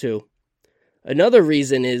people to? Another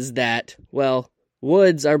reason is that, well,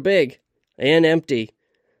 woods are big and empty.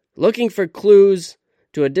 Looking for clues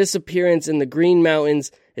to a disappearance in the Green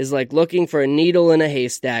Mountains is like looking for a needle in a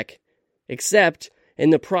haystack. Except, in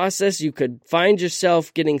the process, you could find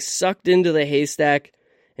yourself getting sucked into the haystack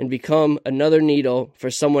and become another needle for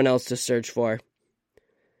someone else to search for.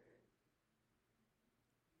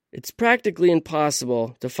 It's practically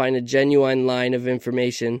impossible to find a genuine line of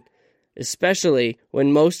information, especially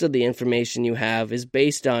when most of the information you have is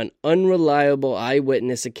based on unreliable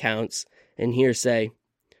eyewitness accounts and hearsay.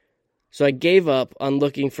 So I gave up on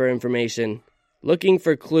looking for information, looking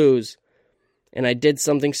for clues, and I did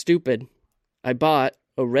something stupid. I bought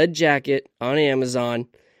a red jacket on Amazon,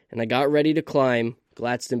 and I got ready to climb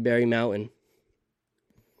Glastonbury Mountain.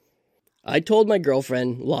 I told my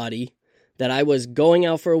girlfriend, Lottie, that I was going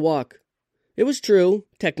out for a walk. It was true,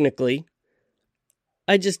 technically.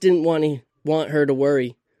 I just didn't want her to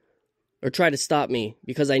worry or try to stop me,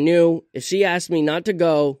 because I knew if she asked me not to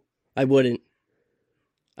go, I wouldn't.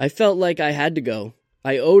 I felt like I had to go.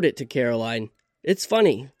 I owed it to Caroline. It's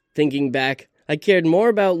funny, thinking back, I cared more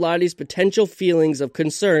about Lottie's potential feelings of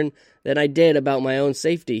concern than I did about my own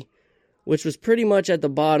safety, which was pretty much at the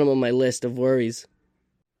bottom of my list of worries.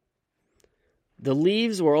 The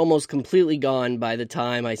leaves were almost completely gone by the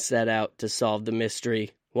time I set out to solve the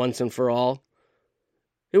mystery once and for all.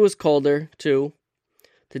 It was colder, too.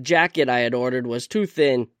 The jacket I had ordered was too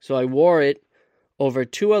thin, so I wore it over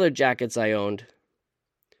 2 other jackets I owned.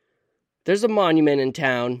 There's a monument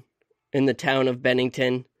in the town of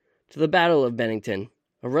Bennington, to the Battle of Bennington,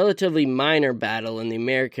 a relatively minor battle in the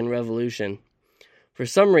American Revolution. For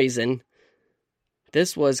some reason,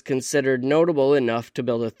 this was considered notable enough to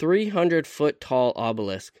build a 300-foot-tall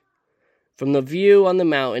obelisk. From the view on the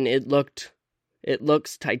mountain, it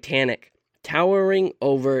looks titanic, towering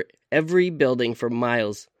over every building for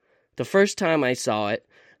miles. The first time I saw it,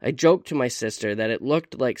 I joked to my sister that it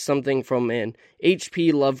looked like something from an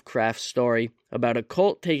H.P. Lovecraft story about a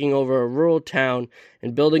cult taking over a rural town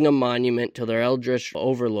and building a monument to their eldritch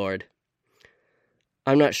overlord.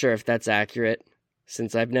 I'm not sure if that's accurate,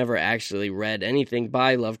 since I've never actually read anything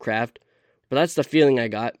by Lovecraft, but that's the feeling I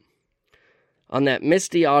got. On that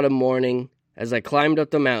misty autumn morning, as I climbed up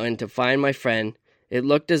the mountain to find my friend, it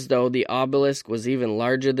looked as though the obelisk was even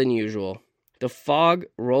larger than usual. The fog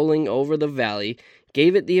rolling over the valley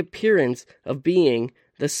gave it the appearance of being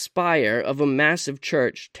the spire of a massive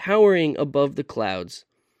church towering above the clouds.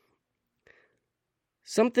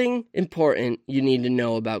 Something important you need to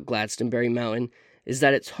know about Glastonbury Mountain is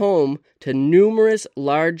that it's home to numerous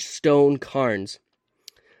large stone cairns.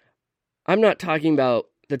 I'm not talking about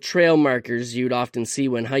the trail markers you'd often see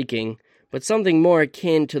when hiking, but something more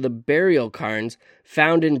akin to the burial cairns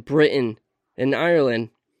found in Britain and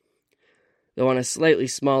Ireland, though on a slightly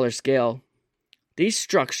smaller scale. These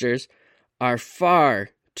structures are far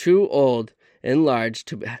too old and large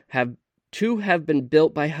to have 2 have been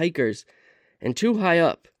built by hikers, and too high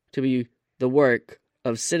up to be the work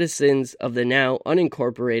of citizens of the now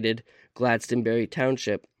unincorporated Glastonbury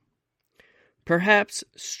Township. Perhaps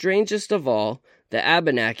strangest of all, the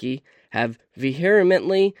Abenaki have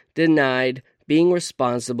vehemently denied being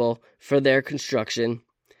responsible for their construction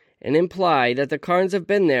and imply that the Carnes have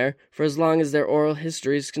been there for as long as their oral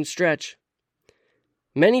histories can stretch.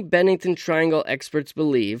 Many Bennington Triangle experts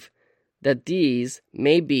believe that these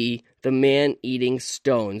may be the man-eating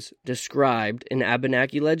stones described in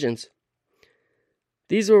Abenaki legends.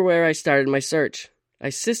 These were where I started my search. I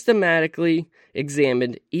systematically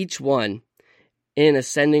examined each one in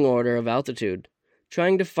ascending order of altitude,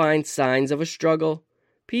 trying to find signs of a struggle,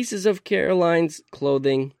 pieces of Caroline's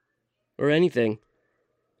clothing, or anything.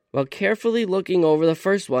 While carefully looking over the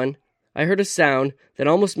first one, I heard a sound that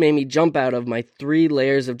almost made me jump out of my 3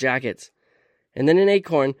 layers of jackets, and then an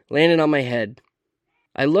acorn landed on my head.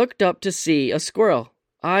 I looked up to see a squirrel,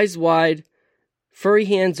 eyes wide, furry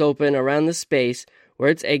hands open around the space where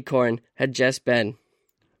its acorn had just been.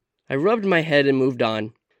 I rubbed my head and moved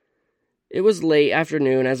on. It was late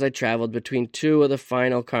afternoon as I traveled between 2 of the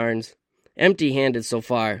final cairns, empty-handed so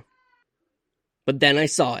far. But then I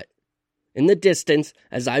saw it, in the distance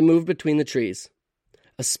as I moved between the trees.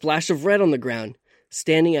 A splash of red on the ground,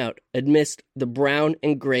 standing out amidst the brown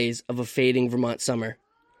and grays of a fading Vermont summer.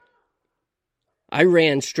 I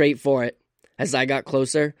ran straight for it. As I got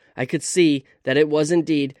closer, I could see that it was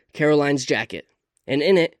indeed Caroline's jacket, and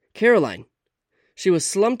in it, Caroline. She was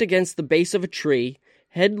slumped against the base of a tree,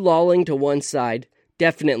 head lolling to one side,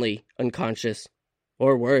 definitely unconscious.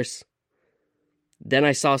 Or worse. Then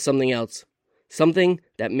I saw something else. Something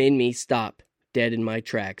that made me stop, dead in my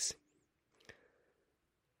tracks.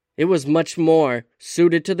 It was much more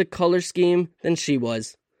suited to the color scheme than she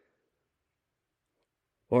was.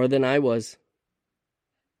 Or than I was.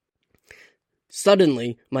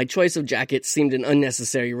 Suddenly, my choice of jacket seemed an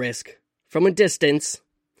unnecessary risk. From a distance,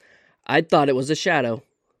 I thought it was a shadow.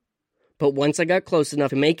 But once I got close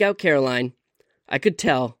enough to make out Caroline, I could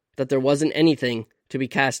tell that there wasn't anything to be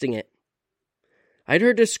casting it. I'd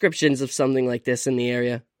heard descriptions of something like this in the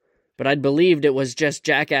area, but I'd believed it was just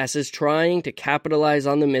jackasses trying to capitalize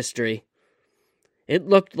on the mystery. It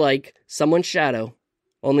looked like someone's shadow,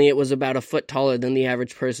 only it was about a foot taller than the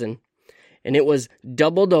average person, and it was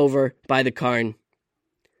doubled over by the cairn.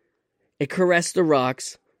 It caressed the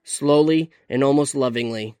rocks, slowly and almost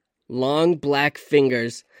lovingly, long black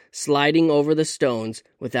fingers sliding over the stones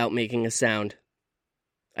without making a sound.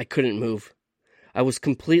 I couldn't move. I was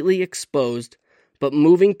completely exposed, but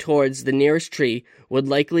moving towards the nearest tree would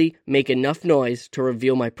likely make enough noise to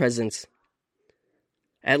reveal my presence.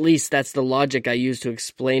 At least that's the logic I used to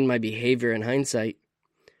explain my behavior in hindsight.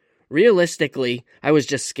 Realistically, I was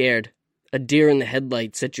just scared. A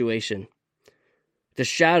deer-in-the-headlight situation. The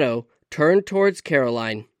shadow turned towards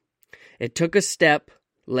Caroline. It took a step,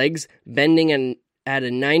 legs bending at a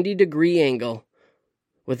 90-degree angle.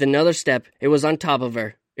 With another step, it was on top of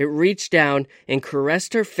her. It reached down and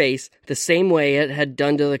caressed her face the same way it had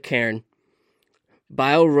done to the cairn.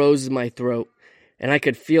 Bile rose in my throat, and I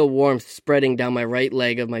could feel warmth spreading down my right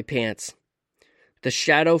leg of my pants. The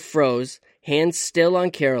shadow froze, hands still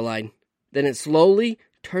on Caroline. Then it slowly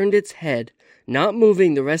turned its head, not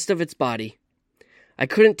moving the rest of its body. I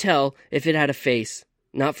couldn't tell if it had a face,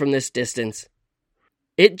 not from this distance.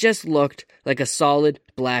 It just looked like a solid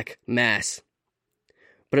black mass.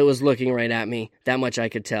 But it was looking right at me, that much I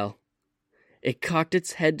could tell. It cocked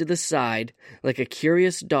its head to the side like a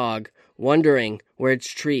curious dog wondering where its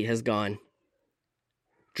treat has gone.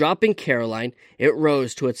 Dropping Caroline, it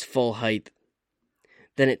rose to its full height.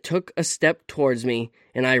 Then it took a step towards me,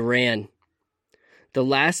 and I ran. The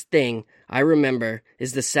last thing I remember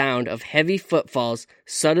is the sound of heavy footfalls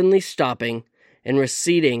suddenly stopping and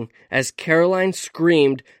receding as Caroline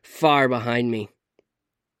screamed far behind me.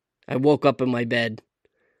 I woke up in my bed,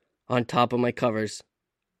 on top of my covers.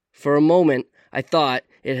 For a moment, I thought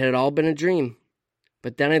it had all been a dream.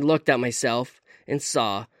 But then I looked at myself and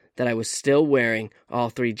saw that I was still wearing all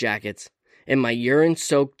 3 jackets and my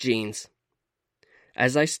urine-soaked jeans.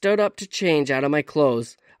 As I stood up to change out of my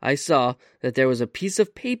clothes, I saw that there was a piece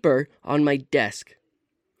of paper on my desk.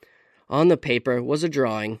 On the paper was a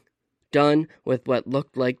drawing, done with what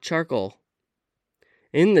looked like charcoal.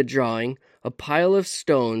 In the drawing, a pile of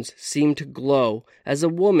stones seemed to glow as a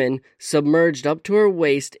woman, submerged up to her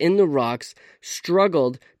waist in the rocks,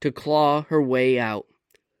 struggled to claw her way out,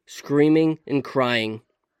 screaming and crying.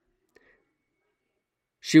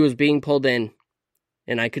 She was being pulled in,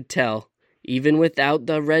 and I could tell, even without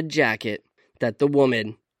the red jacket, that the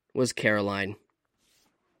woman was Caroline.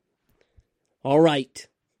 All right.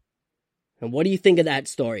 And what do you think of that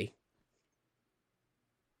story?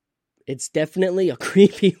 It's definitely a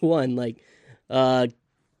creepy one. Like,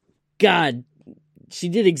 God, she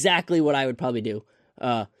did exactly what I would probably do.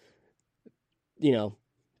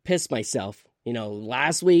 Piss myself.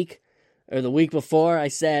 Last week or the week before, I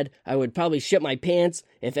said I would probably shit my pants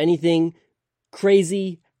if anything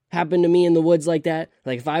crazy happened to me in the woods like that.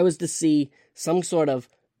 Like if I was to see some sort of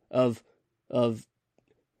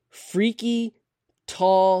freaky,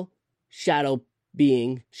 tall shadow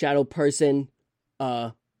person,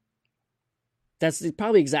 that's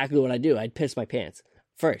probably exactly what I'd do. I'd piss my pants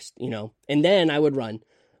first, and then I would run.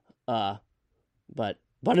 But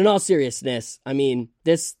in all seriousness, I mean,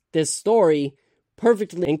 this story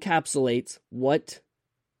perfectly encapsulates what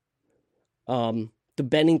the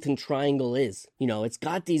Bennington Triangle is. It's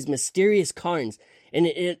got these mysterious cairns, and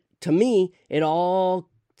it to me, it all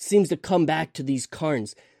seems to come back to these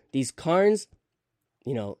cairns. These cairns,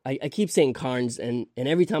 I keep saying cairns, and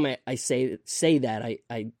every time I say that,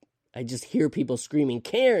 I just hear people screaming,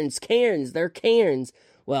 cairns, they're cairns.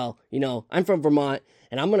 Well, I'm from Vermont,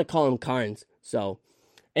 and I'm going to call them cairns. So,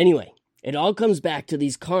 anyway, it all comes back to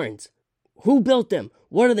these cairns. Who built them?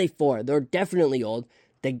 What are they for? They're definitely old.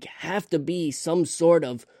 They have to be some sort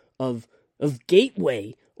of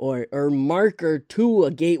gateway or marker to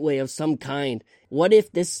a gateway of some kind. What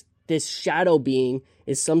if this shadow being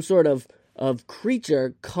is some sort of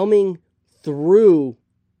creature coming through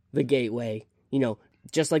the gateway?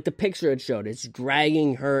 Just like the picture it showed, it's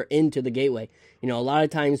dragging her into the gateway. A lot of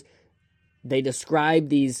times they describe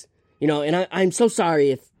these, and I'm so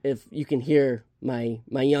sorry if you can hear my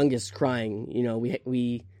youngest crying.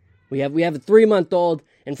 We have a 3-month-old,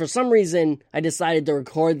 and for some reason I decided to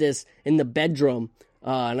record this in the bedroom,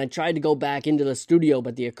 and I tried to go back into the studio,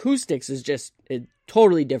 but the acoustics is just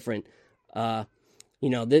totally different.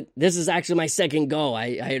 This is actually my second go.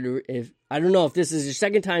 I don't know if this is your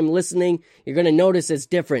second time listening, you're going to notice it's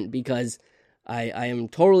different because I am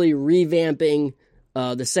totally revamping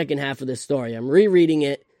the second half of this story. I'm rereading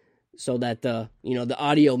it so that the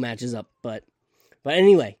audio matches up. But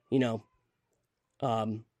anyway, so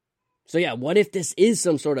yeah, what if this is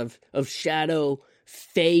some sort of shadow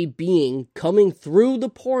fae being coming through the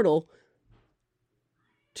portal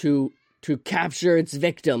to capture its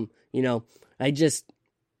victim?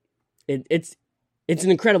 It's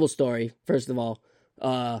an incredible story, first of all,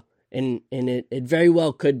 and it very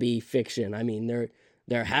well could be fiction. I mean,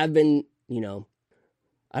 there have been,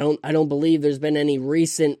 I don't believe there's been any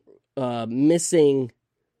recent missing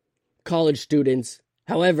college students.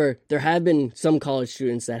 However, there have been some college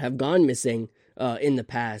students that have gone missing in the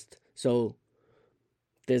past. So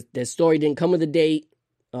this story didn't come with a date.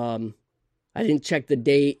 I didn't check the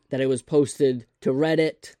date that it was posted to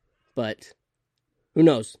Reddit, but who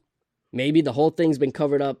knows? Maybe the whole thing's been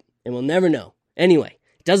covered up and we'll never know. Anyway,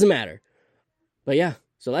 it doesn't matter. But yeah,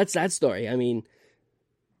 so that's that story. I mean,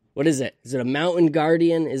 what is it? Is it a mountain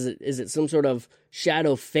guardian? Is it some sort of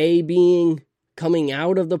shadow fae being coming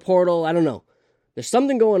out of the portal? I don't know. There's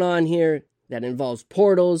something going on here that involves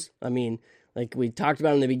portals. I mean, like we talked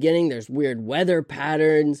about in the beginning, there's weird weather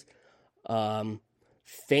patterns,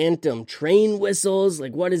 phantom train whistles.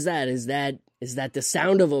 Like, what is that? Is that the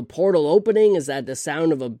sound of a portal opening? Is that the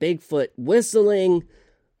sound of a Bigfoot whistling?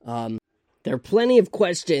 There are plenty of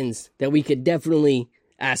questions that we could definitely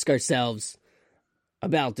ask ourselves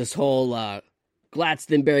about this whole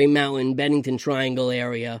Glastonbury Mountain, Bennington Triangle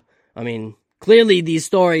area. I mean, clearly these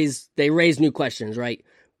stories, they raise new questions, right?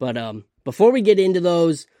 But before we get into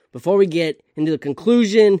those, before we get into the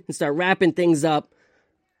conclusion and start wrapping things up,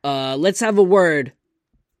 let's have a word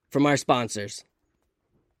from our sponsors.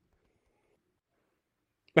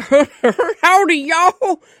 Howdy,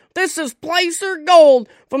 y'all! This is Placer Gold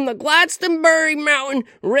from the Glastonbury Mountain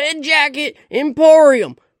Red Jacket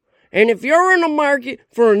Emporium. And if you're in the market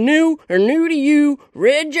for a new or new to you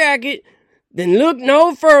red jacket, then look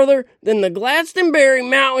no further than the Glastonbury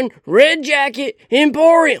Mountain Red Jacket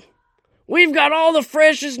Emporium. We've got all the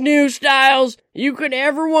freshest new styles you could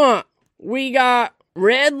ever want. We got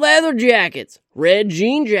red leather jackets, red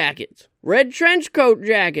jean jackets, red trench coat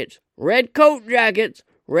jackets, red coat jackets,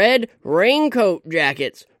 red raincoat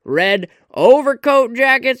jackets, red overcoat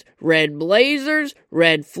jackets, red blazers,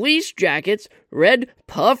 red fleece jackets, red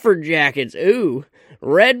puffer jackets,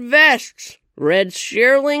 red vests, red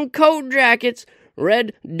shearling coat jackets,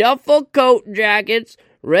 red duffel coat jackets,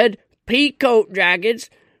 red pea coat jackets,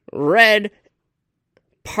 red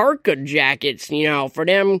parka jackets, for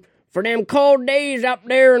them cold days up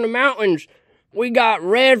there in the mountains. We got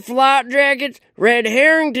red flight jackets, red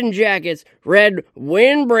Harrington jackets, red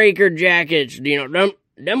windbreaker jackets,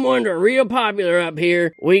 them ones are real popular up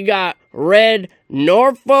here. We got red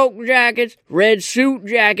Norfolk jackets, red suit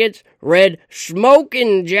jackets, red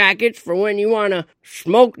smoking jackets for when you want to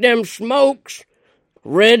smoke them smokes,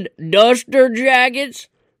 red duster jackets,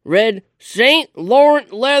 red St.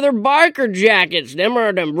 Laurent leather biker jackets. Them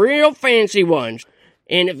are them real fancy ones.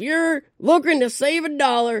 And if you're looking to save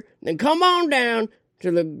 $1, then come on down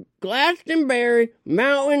to the Glastonbury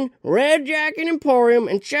Mountain Red Jacket Emporium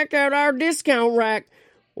and check out our discount rack.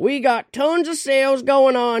 We got tons of sales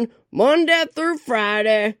going on Monday through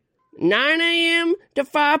Friday, 9 a.m. to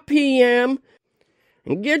 5 p.m.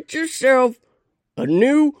 And get yourself a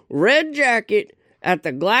new red jacket at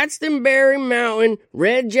the Glastonbury Mountain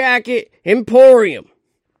Red Jacket Emporium.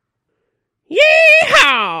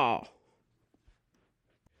 Yeehaw!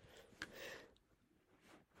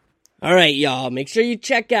 All right, y'all, make sure you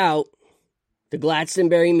check out the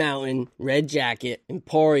Glastonbury Mountain Red Jacket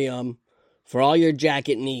Emporium for all your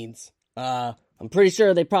jacket needs. I'm pretty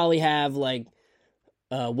sure they probably have like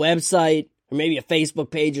a website or maybe a Facebook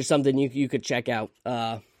page or something you could check out.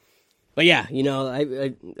 But yeah, you know,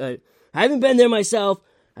 I haven't been there myself.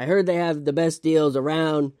 I heard they have the best deals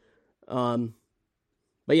around. But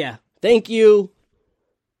yeah, thank you,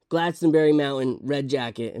 Glastonbury Mountain Red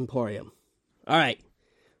Jacket Emporium. All right.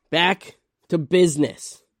 Back to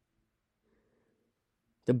business.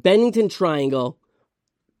 The Bennington Triangle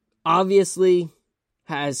obviously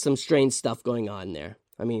has some strange stuff going on there.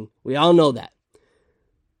 I mean, we all know that.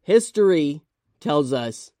 History tells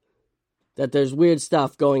us that there's weird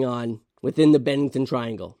stuff going on within the Bennington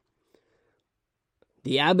Triangle.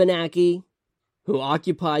 The Abenaki, who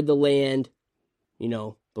occupied the land, you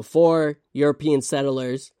know, before European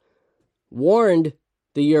settlers, warned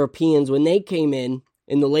the Europeans when they came in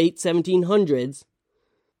the late 1700s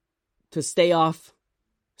to stay off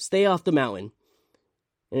the mountain.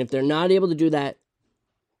 And if they're not able to do that,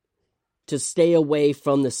 to stay away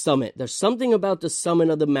from the summit. There's something about the summit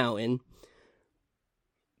of the mountain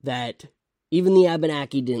that even the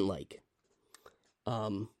Abenaki didn't like.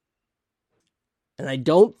 And I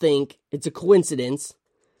don't think it's a coincidence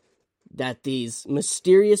that these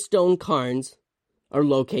mysterious stone cairns are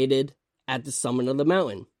located at the summit of the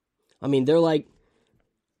mountain. I mean, they're like,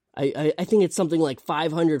 I think it's something like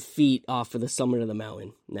 500 feet off of the summit of the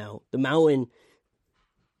mountain. Now, the mountain,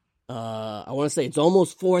 I want to say it's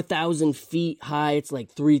almost 4,000 feet high. It's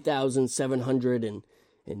like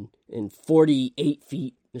 3,748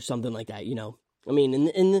 feet or something like that, you know. I mean,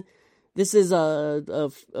 and this is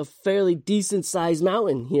a fairly decent-sized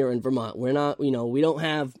mountain here in Vermont. We're not, you know, we don't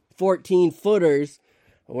have 14-footers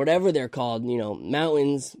or whatever they're called, you know,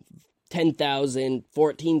 mountains 10,000,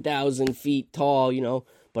 14,000 feet tall, you know.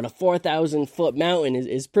 But a 4,000-foot mountain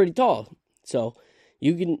is pretty tall. So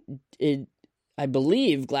you can, I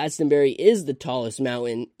believe Glastonbury is the tallest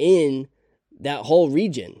mountain in that whole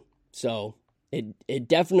region. So it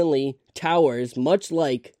definitely towers, much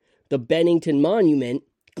like the Bennington Monument.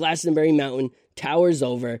 Glastonbury Mountain towers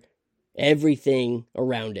over everything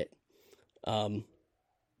around it.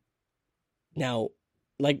 Now,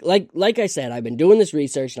 like I said, I've been doing this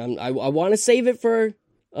research, and I want to save it for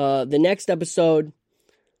the next episode.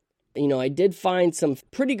 You know, I did find some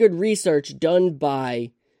pretty good research done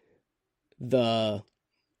by the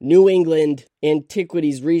New England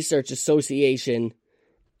Antiquities Research Association,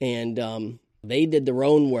 and they did their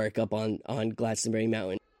own work up on Glastonbury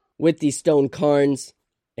Mountain with these stone cairns,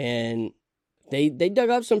 and they dug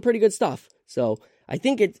up some pretty good stuff. So I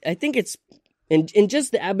think it's in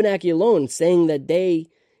just the Abenaki alone, saying that they,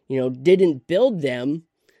 you know, didn't build them,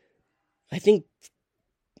 I think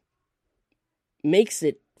makes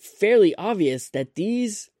it fairly obvious that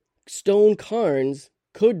these stone cairns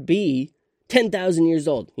could be 10,000 years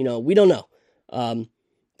old. You know, we don't know.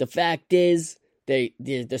 The fact is,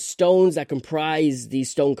 the stones that comprise these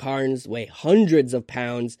stone cairns weigh hundreds of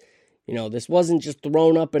pounds. You know, this wasn't just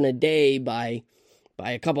thrown up in a day by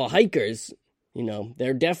a couple of hikers. You know,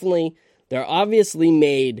 they're obviously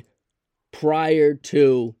made prior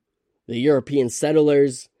to the European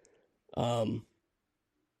settlers.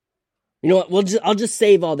 You know what? I'll just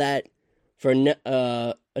save all that for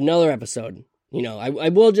another episode. You know, I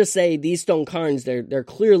will just say these stone cairns, they're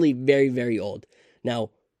clearly very, very old.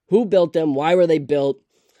 Now, who built them? Why were they built?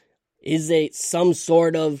 Is it some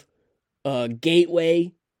sort of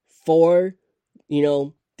gateway for, you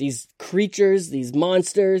know, these creatures, these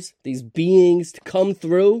monsters, these beings to come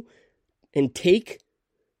through and take?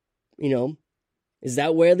 You know, is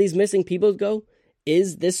that where these missing people go?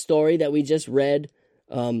 Is this story that we just read,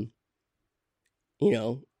 you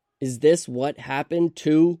know, is this what happened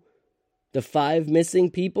to the 5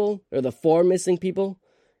 missing people or the 4 missing people?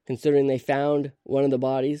 considering they found one of the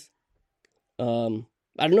bodies. I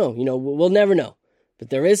don't know. We'll never know. But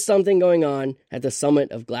there is something going on at the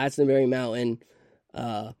summit of Glastonbury Mountain.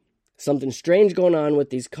 Something strange going on with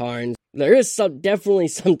these cairns. There is definitely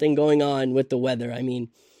something going on with the weather. I mean,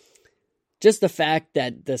 just the fact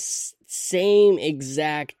that the same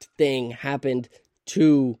exact thing happened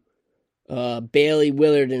to Bailey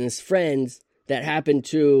Willard and his friends that happened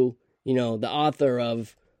to, the author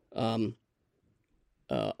of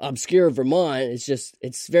Obscure Vermont.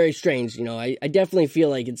 It's very strange. I definitely feel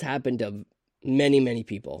like it's happened to many, many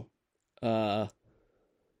people.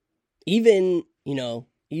 Even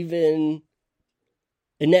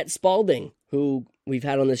Annette Spaulding, who we've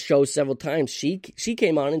had on this show several times, she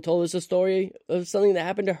came on and told us a story of something that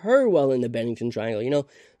happened to her while in the Bennington Triangle.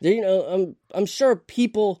 I'm sure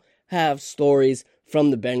people have stories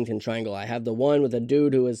from the Bennington Triangle. I have the one with a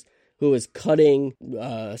dude who was cutting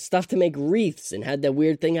stuff to make wreaths and had that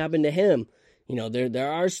weird thing happen to him.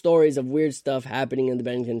 There are stories of weird stuff happening in the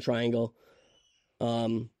Bennington Triangle.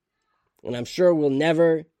 And I'm sure we'll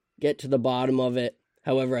never get to the bottom of it.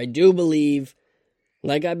 However, I do believe,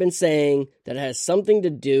 like I've been saying, that it has something to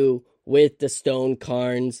do with the stone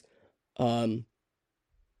cairns.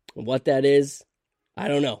 What that is, I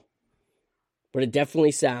don't know. But it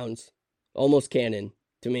definitely sounds almost canon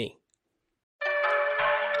to me.